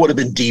the hole would have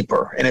been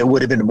deeper and it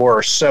would have been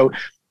worse. So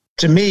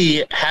to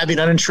me, having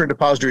uninsured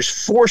depositors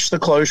force the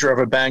closure of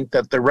a bank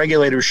that the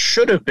regulators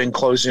should have been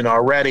closing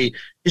already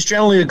is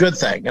generally a good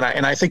thing.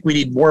 And I think we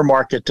need more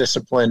market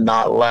discipline,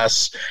 not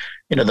less.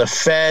 The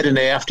Fed and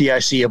the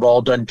FDIC have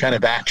all done kind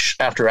of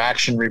after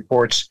action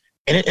reports,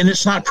 and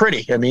it's not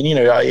pretty.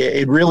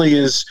 It really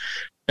is.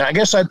 I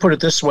guess I'd put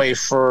it this way,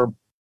 for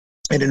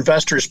an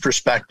investor's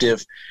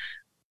perspective,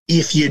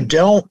 if you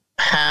don't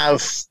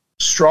have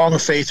strong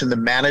faith in the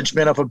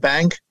management of a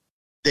bank,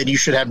 then you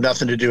should have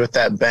nothing to do with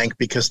that bank,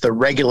 because the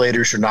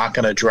regulators are not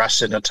going to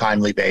address it on a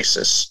timely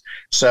basis.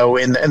 So,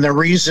 and the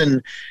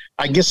reason,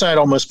 I guess I'd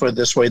almost put it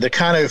this way, the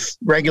kind of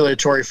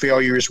regulatory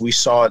failures we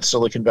saw at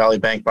Silicon Valley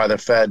Bank by the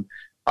Fed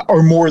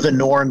are more the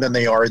norm than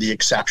they are the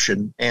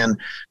exception. And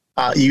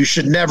you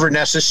should never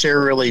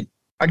necessarily,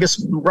 I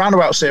guess,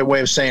 roundabout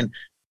way of saying,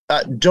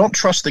 don't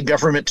trust the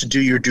government to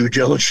do your due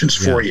diligence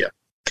for you,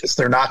 because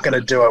they're not going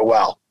to do it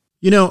well.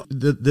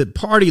 The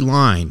party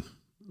line,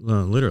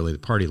 literally the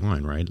party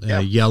line, right?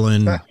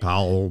 Yellen,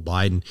 Powell,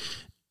 Biden,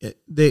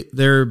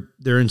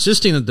 they're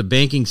insisting that the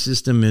banking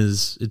system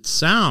it's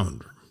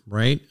sound,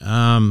 right?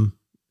 I'm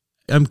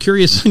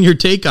curious on your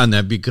take on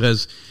that,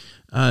 because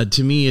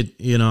to me,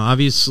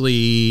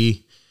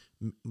 obviously,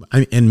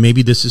 and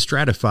maybe this is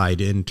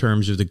stratified in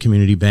terms of the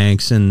community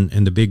banks and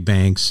the big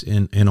banks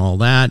and all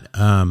that.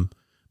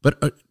 But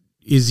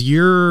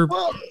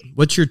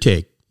what's your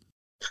take?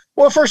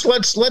 Well, first,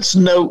 let's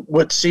note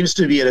what seems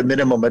to be at a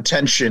minimum a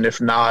tension,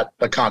 if not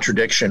a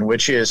contradiction,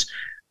 which is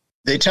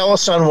they tell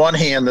us on one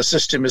hand the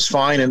system is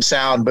fine and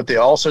sound, but they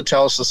also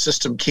tell us the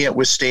system can't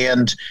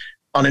withstand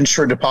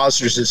uninsured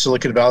depositors at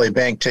Silicon Valley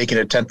Bank taking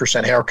a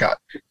 10% haircut.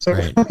 So,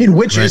 right.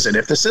 Which is it?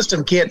 If the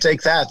system can't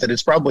take that, then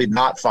it's probably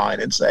not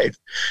fine and safe.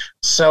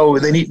 So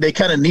they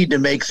kind of need to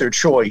make their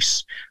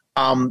choice.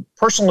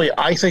 Personally,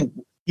 I think,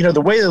 the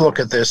way they look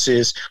at this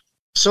is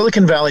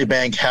Silicon Valley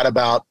Bank had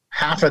about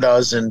half a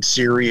dozen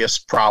serious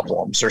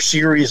problems or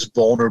serious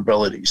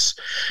vulnerabilities.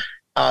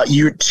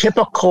 Your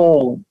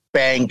typical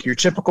bank, your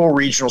typical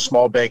regional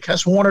small bank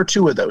has one or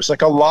two of those.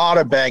 Like a lot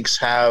of banks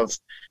have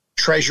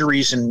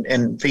treasuries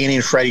and Fannie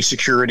and Freddie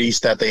securities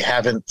that they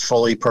haven't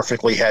fully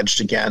perfectly hedged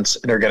against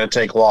and are going to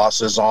take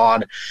losses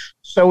on.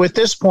 So at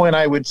this point,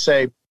 I would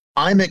say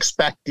I'm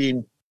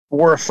expecting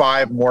 4 or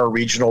 5 more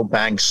regional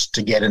banks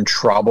to get in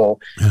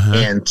trouble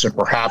and to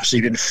perhaps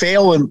even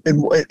fail in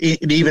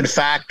even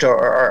fact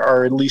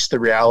or at least the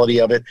reality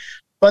of it.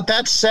 But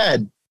that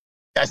said,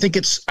 I think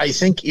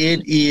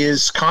it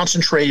is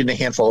concentrated in a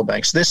handful of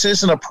banks. This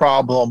isn't a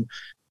problem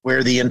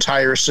where the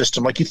entire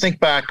system, like you think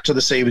back to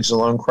the savings and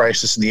loan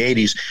crisis in the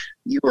 80s,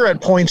 you were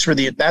at points where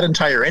that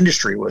entire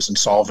industry was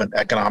insolvent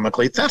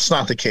economically. That's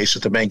not the case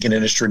with the banking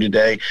industry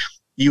today.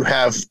 You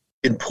have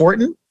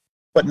important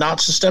but not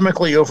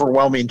systemically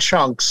overwhelming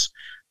chunks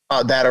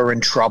that are in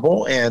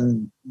trouble.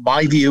 And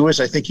my view is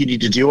I think you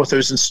need to deal with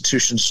those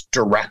institutions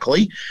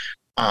directly.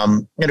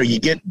 You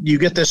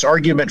get this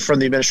argument from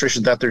the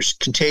administration that there's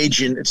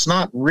contagion. It's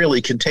not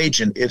really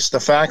contagion. It's the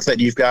fact that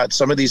you've got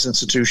some of these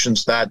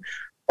institutions that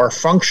are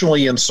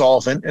functionally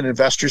insolvent and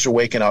investors are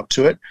waking up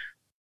to it.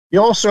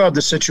 You also have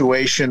the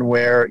situation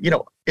where,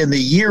 in the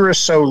year or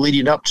so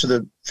leading up to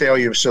the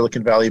failure of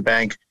Silicon Valley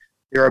Bank,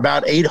 there are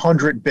about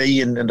 $800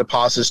 billion in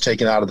deposits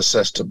taken out of the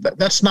system.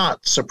 That's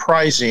not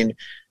surprising,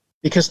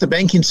 because the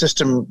banking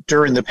system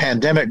during the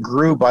pandemic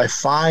grew by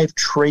 $5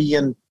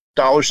 trillion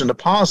in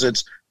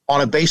deposits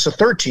on a base of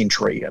 $13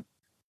 trillion.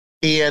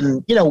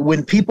 And,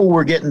 when people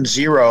were getting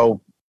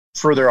zero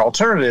for their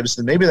alternatives,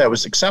 then maybe that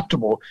was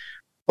acceptable.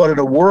 But in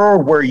a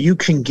world where you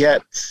can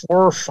get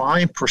 4 or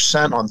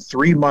 5% on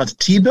 3-month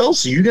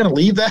T-bills, you're going to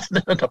leave that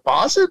in a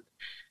deposit?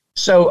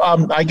 So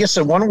I guess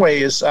in one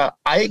way is I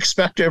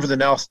expect over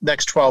the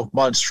next 12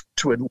 months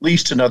to at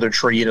least another $1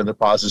 trillion in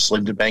deposits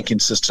leave the banking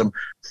system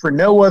for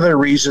no other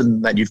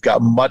reason than you've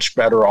got much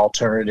better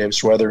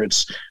alternatives, whether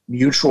it's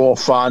mutual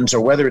funds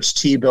or whether it's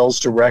T-bills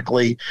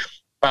directly.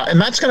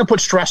 And that's going to put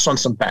stress on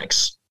some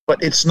banks.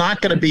 But it's not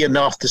going to be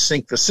enough to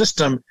sink the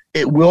system.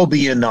 It will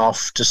be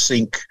enough to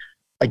sink,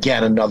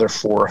 again, another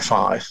 4 or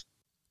 5.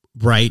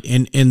 Right.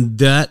 And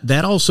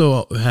that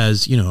also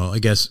has, I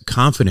guess,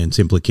 confidence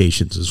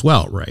implications as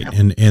well. Right.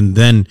 Yeah. And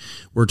then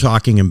we're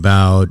talking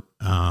about,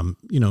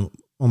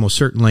 almost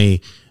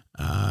certainly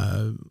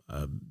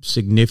a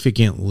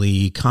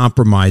significantly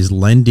compromised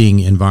lending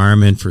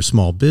environment for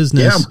small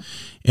business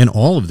and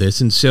all of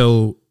this. And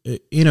so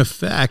in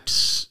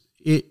effect,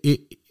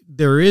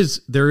 there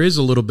is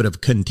a little bit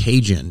of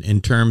contagion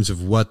in terms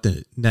of what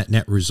the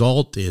net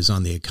result is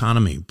on the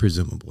economy,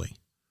 presumably.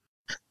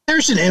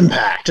 There's an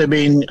impact. I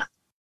mean,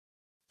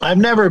 I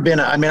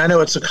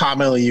know it's a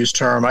commonly used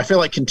term. I feel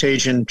like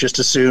contagion just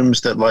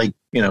assumes that, like,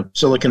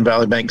 Silicon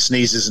Valley Bank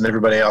sneezes and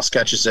everybody else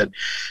catches it,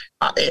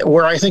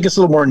 where I think it's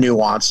a little more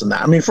nuanced than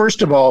that. I mean,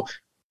 first of all,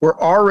 we're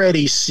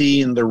already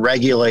seeing the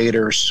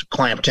regulators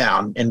clamp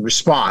down in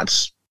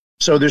response.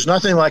 So there's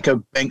nothing like a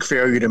bank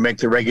failure to make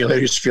the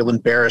regulators feel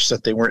embarrassed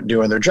that they weren't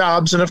doing their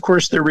jobs. And of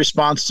course, their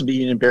response to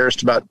being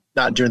embarrassed about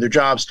not doing their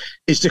jobs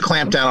is to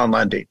clamp down on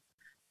lending.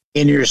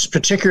 And you're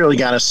particularly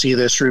going to see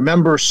this.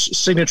 Remember,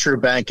 Signature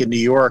Bank in New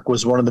York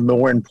was one of the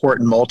more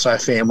important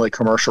multifamily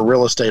commercial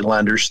real estate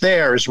lenders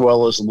there, as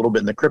well as a little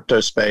bit in the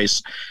crypto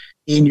space.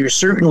 And you're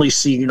certainly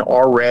seeing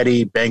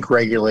already bank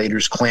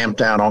regulators clamp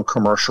down on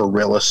commercial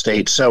real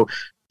estate. So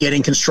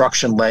getting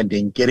construction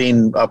lending,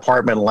 getting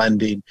apartment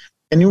lending.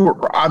 And you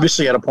were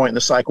obviously at a point in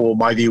the cycle, well,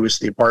 my view is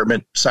the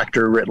apartment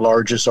sector writ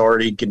large is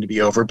already going to be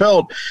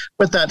overbuilt.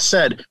 But that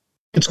said,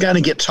 it's going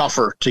to get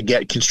tougher to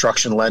get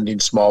construction lending,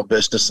 small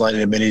business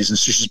lending, and many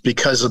institutions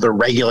because of the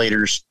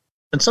regulators,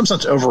 in some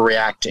sense,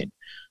 overreacting.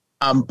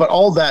 But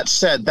all that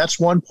said, that's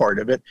one part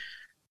of it.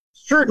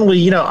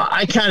 Certainly,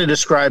 I kind of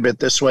describe it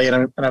this way,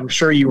 and I'm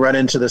sure you run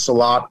into this a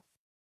lot.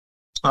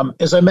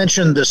 As I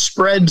mentioned, the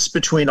spreads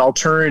between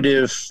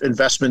alternative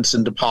investments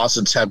and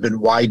deposits have been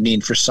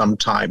widening for some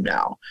time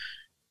now.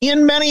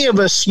 And many of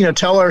us,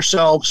 tell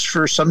ourselves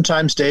for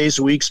sometimes days,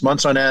 weeks,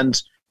 months on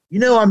end,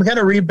 I'm going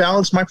to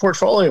rebalance my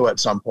portfolio at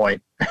some point.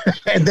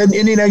 And then,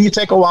 you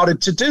take a while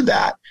to do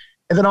that.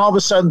 And then all of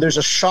a sudden there's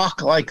a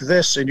shock like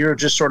this, and you're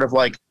just sort of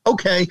like,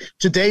 okay,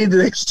 today's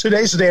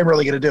the day I'm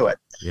really going to do it.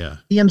 Yeah.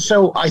 And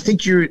so I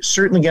think you're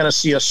certainly going to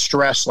see a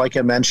stress, like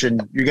I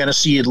mentioned. You're going to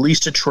see at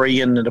least $1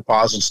 trillion in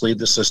deposits leave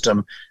the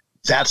system.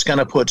 That's going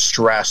to put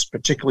stress,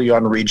 particularly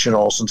on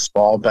regionals and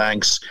small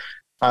banks.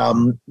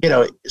 Some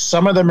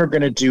of them are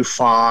going to do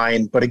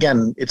fine, but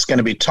again, it's going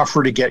to be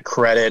tougher to get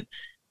credit.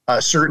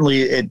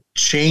 Certainly, it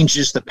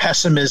changes the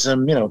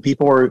pessimism.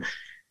 People are,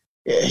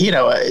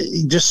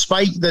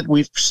 despite that,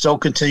 we've still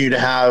continued to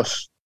have,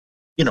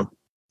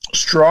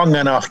 strong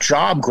enough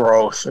job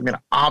growth. I mean,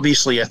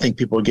 obviously, I think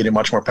people are getting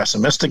much more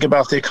pessimistic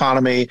about the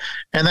economy,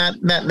 and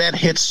that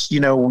hits,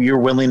 your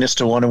willingness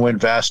to want to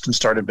invest and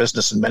start a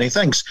business and many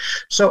things.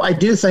 So I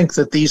do think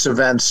that these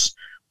events,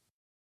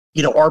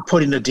 are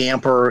putting a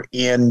damper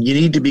in. You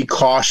need to be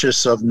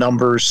cautious of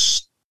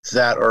numbers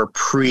that are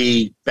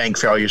pre-bank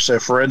failure. So,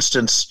 for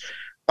instance,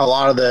 a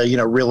lot of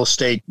the, real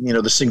estate,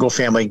 the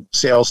single-family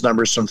sales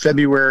numbers from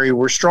February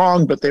were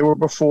strong, but they were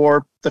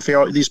before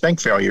these bank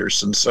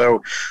failures. And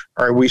so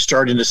are we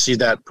starting to see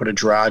that put a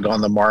drag on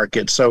the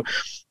market? So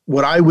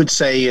what I would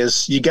say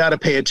is you got to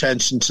pay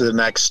attention to the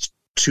next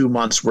 2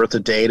 months worth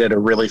of data to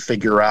really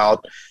figure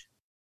out,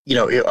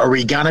 are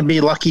we going to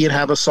be lucky and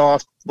have a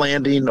soft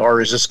landing,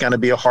 or is this going to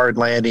be a hard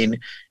landing?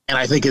 And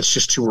I think it's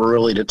just too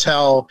early to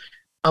tell.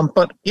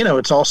 But,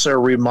 it's also a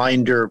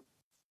reminder,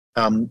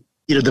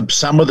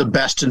 some of the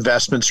best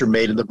investments are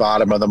made in the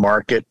bottom of the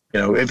market.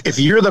 If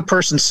you're the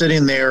person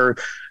sitting there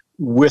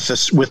with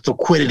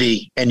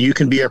liquidity, and you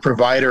can be a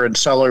provider and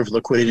seller of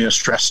liquidity in a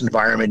stressed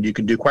environment, you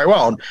can do quite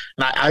well. And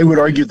I would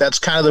argue that's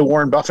kind of the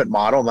Warren Buffett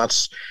model. And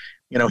that's,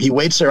 he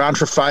waits around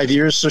for 5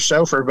 years or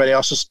so for everybody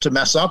else to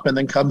mess up, and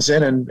then comes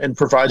in and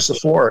provides the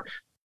floor.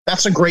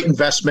 That's a great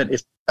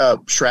investment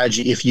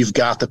strategy if you've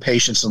got the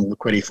patience and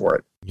liquidity for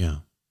it. Yeah.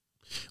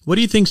 What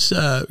do you think's,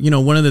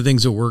 one of the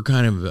things that we're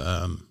kind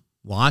of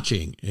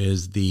watching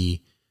is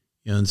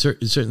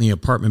certainly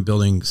apartment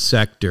building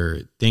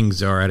sector,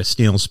 things are at a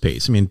snail's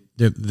pace. I mean,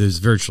 there's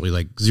virtually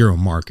like zero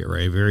market,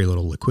 right? Very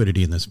little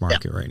liquidity in this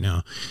market right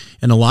now.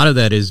 And a lot of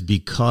that is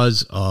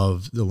because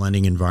of the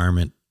lending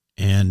environment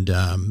and,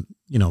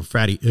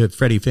 Freddie,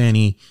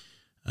 Fannie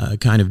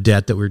kind of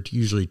debt that we're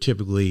usually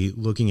typically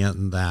looking at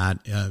in that.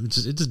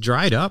 It's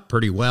dried up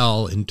pretty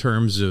well in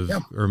terms of,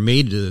 or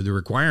made the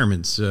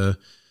requirements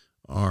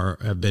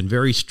have been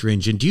very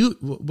stringent.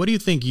 What do you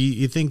think?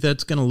 You think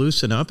that's going to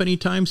loosen up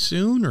anytime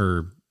soon,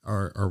 or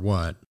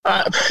what?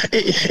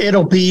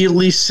 It'll be at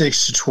least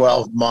 6 to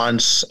 12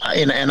 months.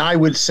 And I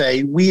would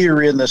say we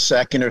are in the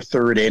second or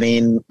third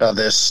inning of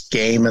this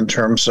game in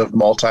terms of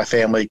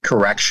multifamily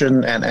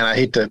correction. And I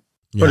hate to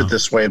put it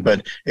this way,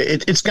 but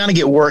it's going to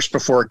get worse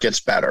before it gets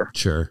better.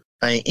 Sure.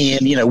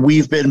 And,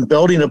 we've been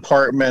building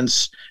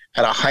apartments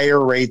at a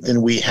higher rate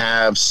than we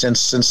have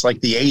since like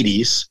the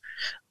 80s.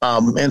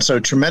 And so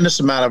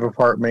tremendous amount of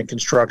apartment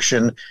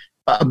construction.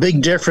 A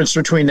big difference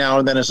between now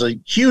and then is a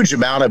huge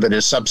amount of it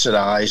is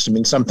subsidized. I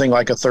mean, something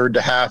like a third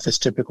to half is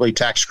typically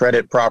tax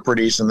credit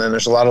properties, and then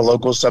there's a lot of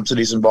local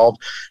subsidies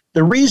involved.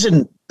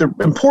 The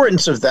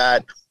importance of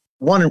that,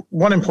 one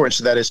importance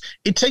of that is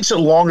it takes it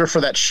longer for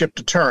that ship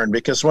to turn,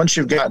 because once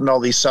you've gotten all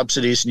these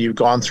subsidies and you've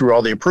gone through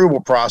all the approval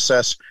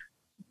process,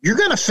 you're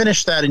going to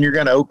finish that and you're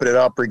going to open it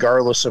up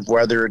regardless of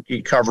whether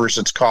it covers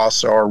its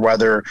costs or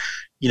whether,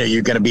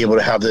 you're going to be able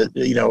to have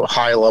the,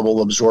 high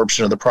level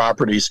absorption of the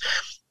properties.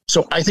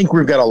 So I think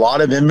we've got a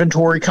lot of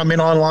inventory coming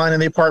online in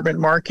the apartment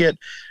market.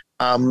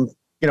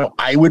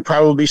 I would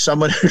probably be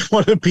someone who'd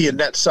want to be a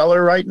net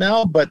seller right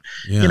now, but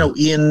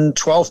in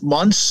 12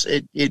 months,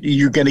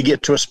 you're going to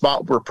get to a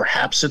spot where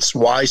perhaps it's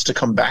wise to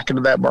come back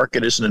into that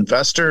market as an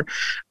investor.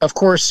 Of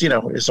course,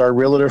 as our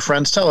realtor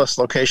friends tell us,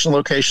 location,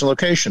 location,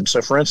 location.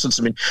 So for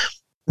instance,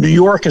 New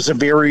York is a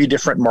very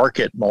different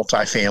market,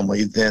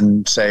 multifamily,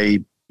 than say,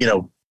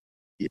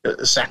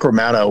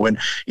 Sacramento. And,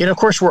 of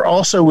course, we're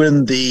also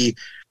in the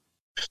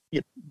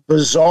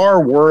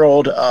bizarre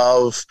world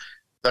of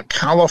the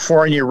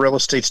California real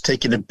estate's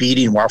taking a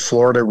beating while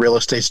Florida real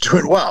estate's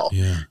doing well.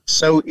 Yeah.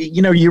 So,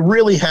 you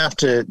really have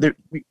to,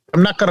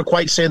 I'm not going to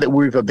quite say that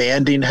we've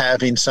abandoned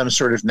having some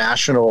sort of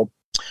national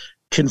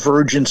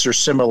convergence or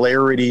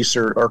similarities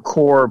or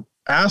core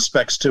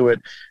aspects to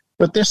it.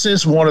 But this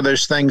is one of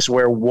those things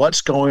where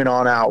what's going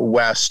on out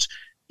west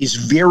is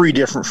very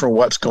different from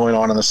what's going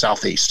on in the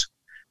southeast.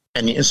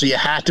 And so you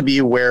have to be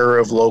aware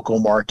of local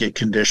market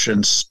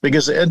conditions,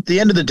 because at the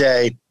end of the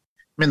day,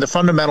 the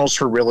fundamentals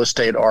for real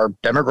estate are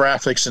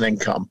demographics and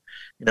income.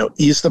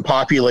 Is the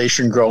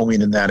population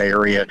growing in that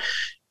area?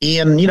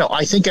 And,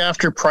 I think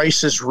after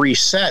prices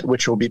reset,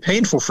 which will be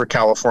painful for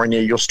California,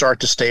 you'll start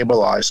to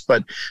stabilize.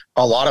 But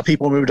a lot of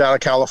people moved out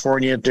of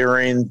California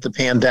during the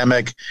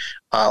pandemic.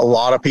 A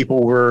lot of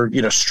people were,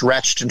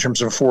 stretched in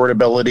terms of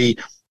affordability.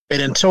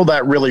 And until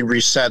that really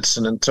resets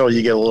and until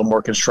you get a little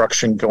more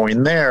construction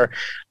going there,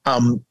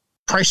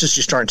 prices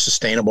just aren't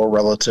sustainable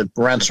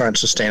rents aren't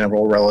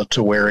sustainable relative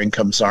to where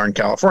incomes are in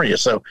California.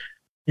 So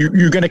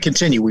you're going to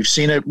continue. We've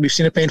seen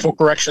a painful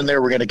correction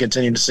there. We're going to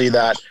continue to see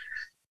that.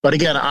 But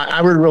again,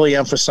 I would really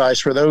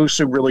emphasize for those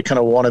who really kind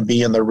of want to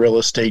be in the real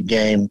estate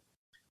game,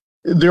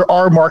 there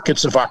are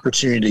markets of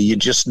opportunity. You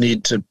just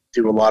need to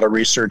do a lot of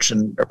research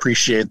and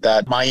appreciate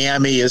that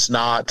Miami is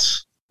not,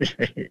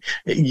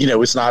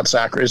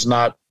 it's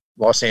not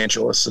Los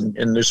Angeles,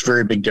 and there's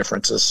very big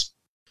differences.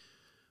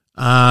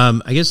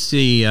 I guess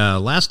the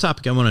last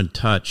topic I want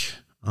to touch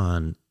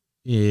on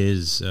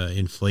is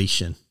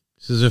inflation.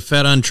 So is the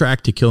Fed on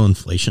track to kill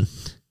inflation?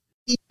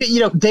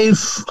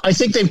 I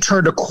think they've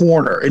turned a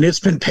corner, and it's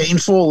been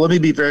painful. Let me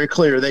be very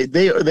clear.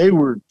 They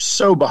were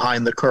so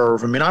behind the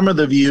curve. I'm of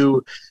the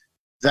view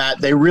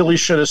that they really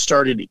should have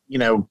started,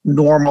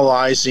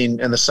 normalizing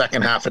in the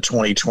second half of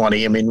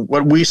 2020.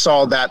 What we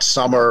saw that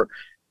summer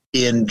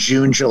in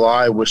June,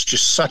 July was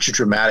just such a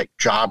dramatic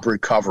job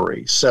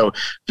recovery. So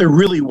there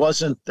really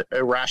wasn't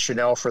a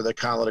rationale for the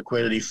kind of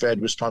liquidity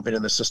Fed was pumping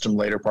in the system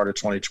later part of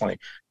 2020.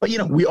 But,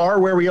 we are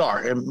where we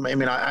are.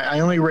 I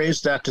only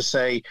raised that to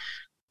say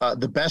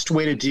the best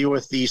way to deal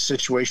with these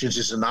situations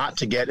is not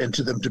to get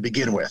into them to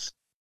begin with.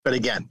 But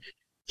again,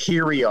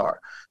 here we are.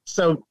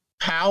 So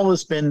Powell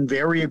has been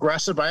very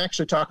aggressive. I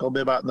actually talk a little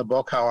bit about in the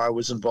book how I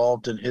was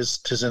involved in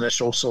his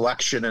initial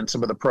selection and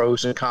some of the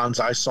pros and cons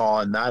I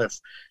saw in that. If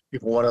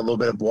people want a little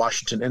bit of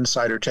Washington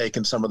insider take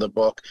in some of the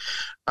book.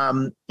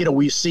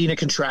 We've seen a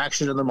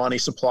contraction in the money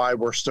supply.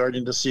 We're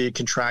starting to see a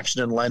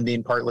contraction in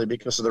lending, partly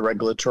because of the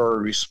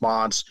regulatory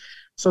response.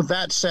 So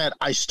that said,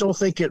 I still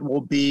think it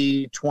will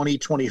be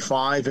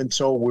 2025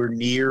 until we're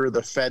near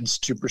the Fed's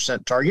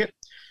 2% target.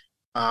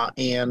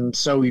 And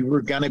so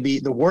we're going to be,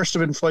 the worst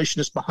of inflation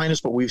is behind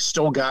us, but we've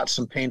still got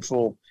some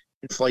painful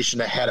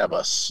inflation ahead of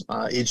us.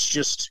 It's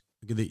just.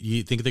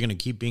 You think they're going to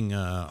keep being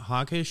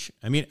hawkish?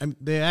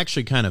 They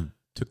actually kind of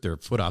took their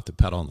foot off the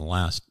pedal in the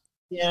last.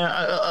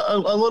 Yeah, a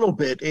little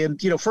bit. And,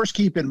 first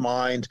keep in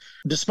mind,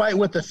 despite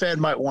what the Fed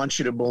might want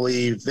you to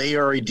believe, they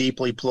are a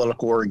deeply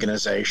political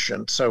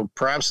organization. So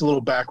perhaps a little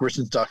backwards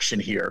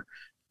induction here.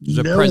 There's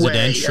a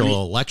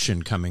presidential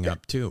election coming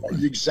up too.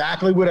 Right?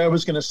 Exactly what I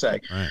was going to say.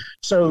 Right.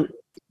 So,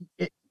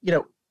 it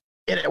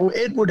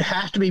would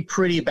have to be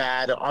pretty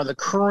bad on the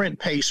current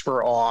pace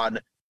we're on.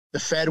 The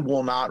Fed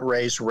will not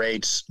raise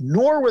rates,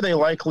 nor will they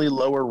likely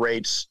lower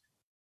rates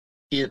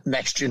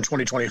next year in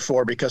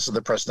 2024 because of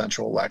the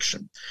presidential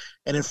election.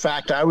 And in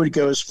fact, I would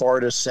go as far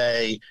to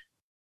say,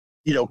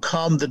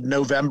 come the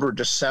November,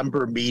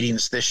 December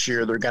meetings this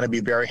year, they're going to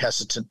be very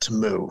hesitant to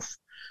move.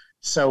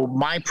 So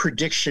my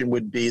prediction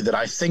would be that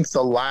I think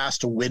the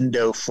last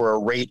window for a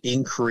rate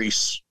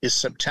increase is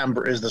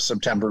the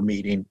September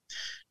meeting.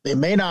 They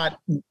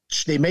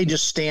may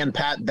just stand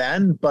pat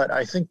then, but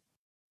I think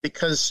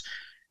because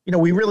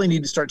we really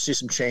need to start to see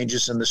some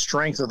changes, and the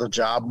strength of the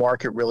job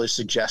market really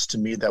suggests to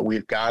me that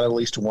we've got at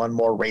least one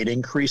more rate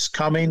increase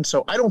coming.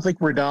 So I don't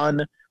think we're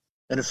done.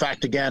 And in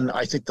fact, again,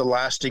 I think the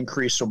last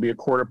increase will be a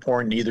quarter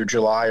point in either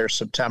July or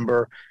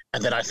September.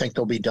 And then I think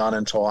they'll be done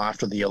until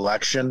after the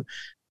election.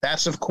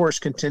 That's, of course,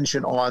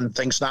 contingent on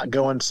things not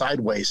going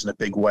sideways in a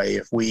big way.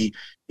 If we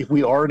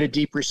are in a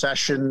deep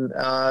recession,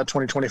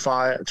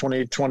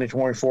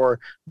 2024,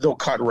 they'll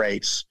cut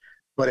rates.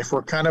 But if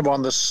we're kind of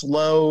on the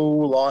slow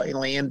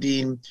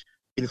landing,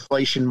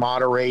 inflation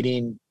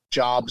moderating,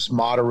 jobs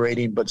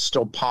moderating, but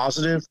still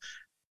positive,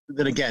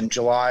 then again,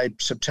 July,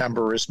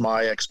 September is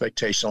my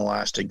expectation of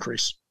last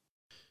increase.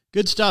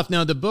 Good stuff.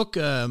 Now, the book,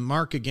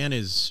 Mark, again,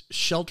 is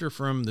Shelter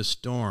from the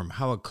Storm,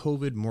 How a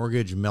COVID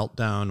Mortgage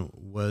Meltdown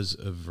Was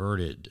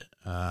Averted.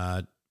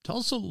 Tell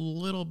us a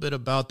little bit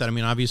about that. I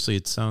mean, obviously,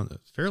 it sounds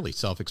fairly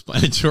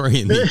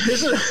self-explanatory.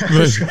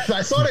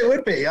 I thought it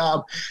would be.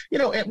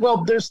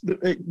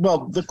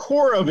 The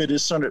core of it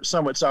is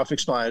somewhat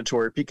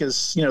self-explanatory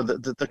because,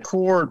 the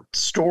core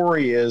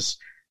story is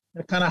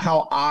kind of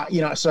how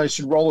so I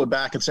should roll it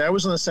back and say I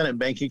was on the Senate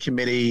Banking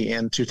Committee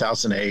in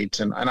 2008,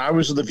 and I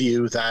was of the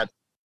view that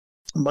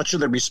much of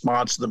the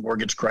response to the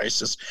mortgage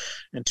crisis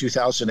in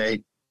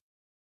 2008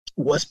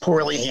 was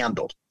poorly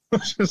handled,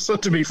 so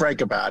to be frank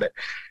about it.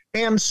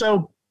 And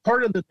so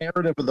part of the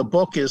narrative of the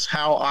book is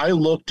how I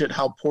looked at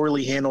how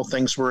poorly handled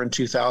things were in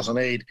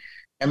 2008.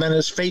 And then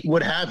as fate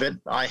would have it,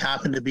 I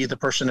happened to be the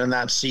person in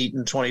that seat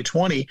in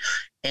 2020.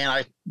 And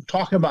I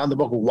talk about in the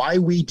book why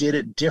we did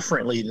it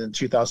differently than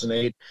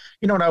 2008.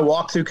 And I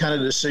walk through kind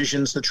of the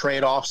decisions, the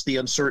trade-offs, the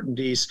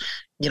uncertainties,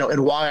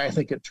 and why I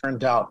think it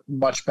turned out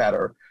much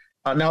better.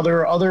 Now, there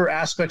are other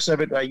aspects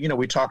of it.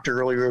 We talked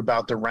earlier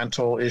about the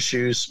rental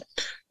issues.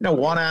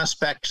 One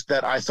aspect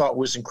that I thought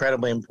was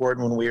incredibly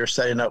important when we were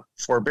setting up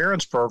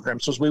forbearance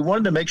programs was we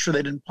wanted to make sure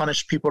they didn't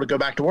punish people to go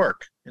back to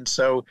work. And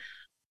so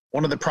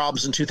one of the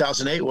problems in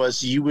 2008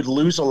 was you would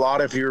lose a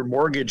lot of your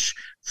mortgage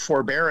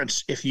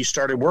forbearance if you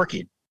started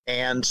working.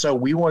 And so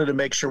we wanted to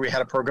make sure we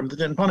had a program that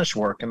didn't punish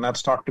work. And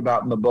that's talked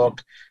about in the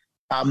book.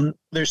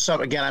 There's some,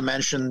 again, I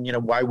mentioned,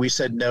 why we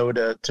said no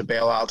to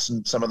bailouts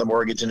in some of the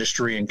mortgage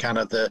industry and kind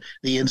of the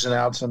ins and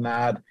outs on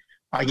that.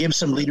 I give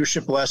some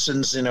leadership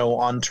lessons,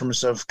 on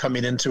terms of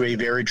coming into a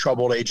very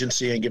troubled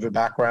agency and give a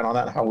background on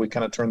that, how we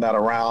kind of turned that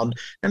around.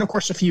 And of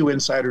course, a few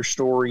insider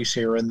stories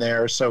here and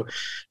there. So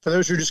for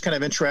those who are just kind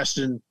of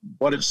interested in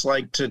what it's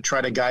like to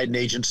try to guide an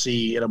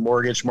agency in a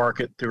mortgage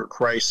market through a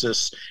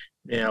crisis,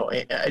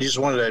 I just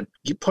wanted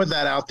to put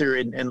that out there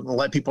and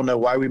let people know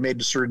why we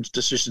made certain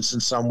decisions in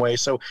some way.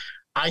 So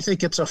I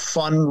think it's a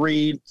fun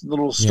read,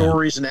 little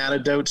stories and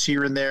anecdotes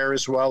here and there,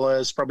 as well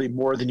as probably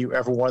more than you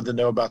ever wanted to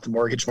know about the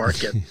mortgage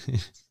market.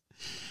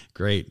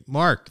 Great.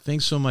 Mark,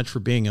 thanks so much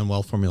for being on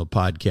Wealth Formula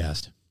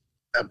Podcast.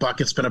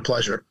 Buck, it's been a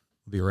pleasure.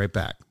 We'll be right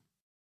back.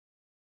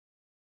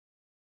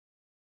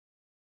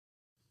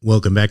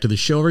 Welcome back to the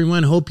show,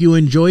 everyone. Hope you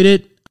enjoyed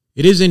it.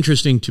 It is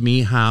interesting to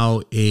me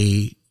how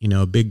a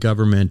big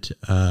government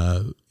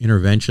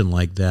intervention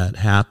like that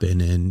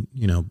happened, and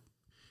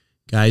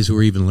guys who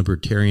are even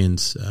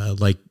libertarians,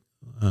 like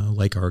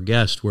our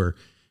guest, were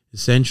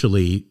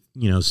essentially,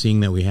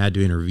 seeing that we had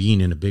to intervene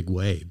in a big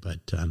way.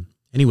 But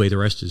anyway, the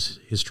rest is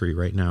history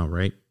right now,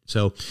 right?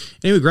 So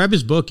anyway, grab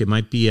his book. It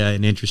might be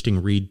an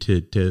interesting read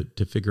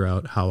to figure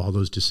out how all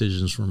those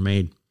decisions were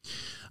made.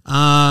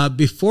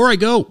 Before I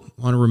go,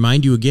 I want to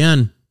remind you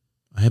again,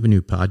 I have a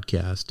new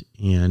podcast,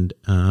 and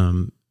it's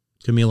going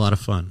to be a lot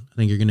of fun. I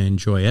think you're going to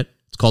enjoy it.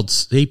 It's called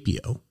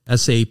Sapio,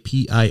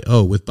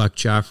 Sapio, with Buck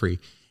Joffrey.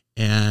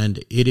 And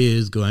it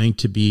is going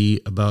to be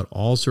about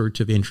all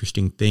sorts of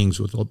interesting things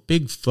with a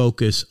big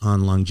focus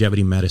on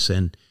longevity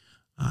medicine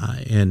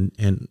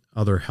and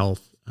other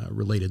health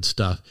related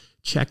stuff.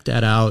 Check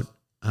that out.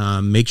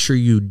 Make sure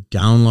you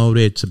download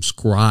it,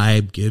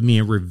 subscribe, give me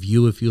a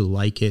review if you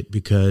like it,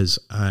 because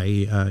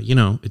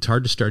it's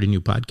hard to start a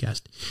new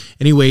podcast.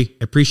 Anyway,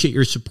 I appreciate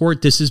your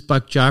support. This is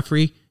Buck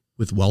Joffrey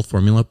with Wealth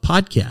Formula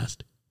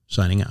Podcast,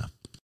 signing off.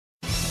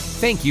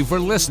 Thank you for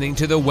listening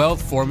to the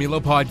Wealth Formula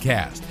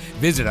Podcast.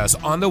 Visit us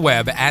on the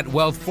web at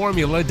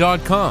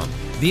wealthformula.com.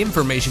 The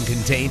information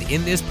contained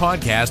in this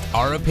podcast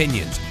are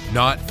opinions,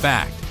 not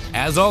fact.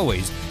 As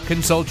always,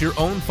 consult your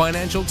own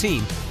financial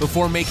team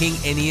before making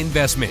any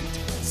investment.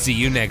 See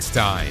you next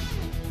time.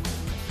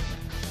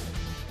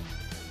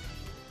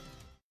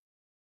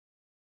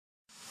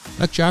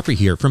 Buck Joffrey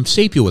here from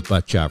Sapio with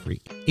Buck Joffrey.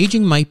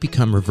 Aging might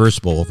become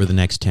reversible over the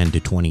next 10 to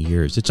 20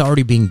 years. It's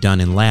already being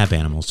done in lab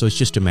animals, so it's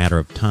just a matter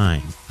of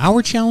time.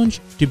 Our challenge?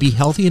 To be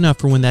healthy enough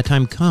for when that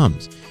time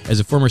comes.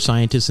 As a former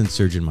scientist and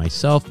surgeon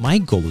myself, my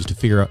goal is to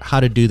figure out how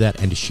to do that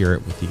and to share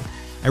it with you.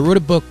 I wrote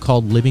a book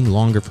called Living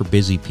Longer for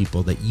Busy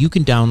People that you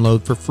can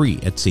download for free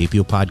at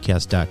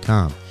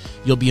sapiopodcast.com.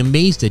 You'll be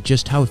amazed at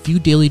just how a few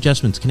daily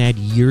adjustments can add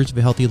years of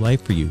a healthy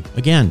life for you.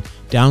 Again,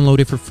 download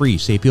it for free,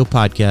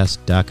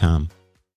 sapiopodcast.com.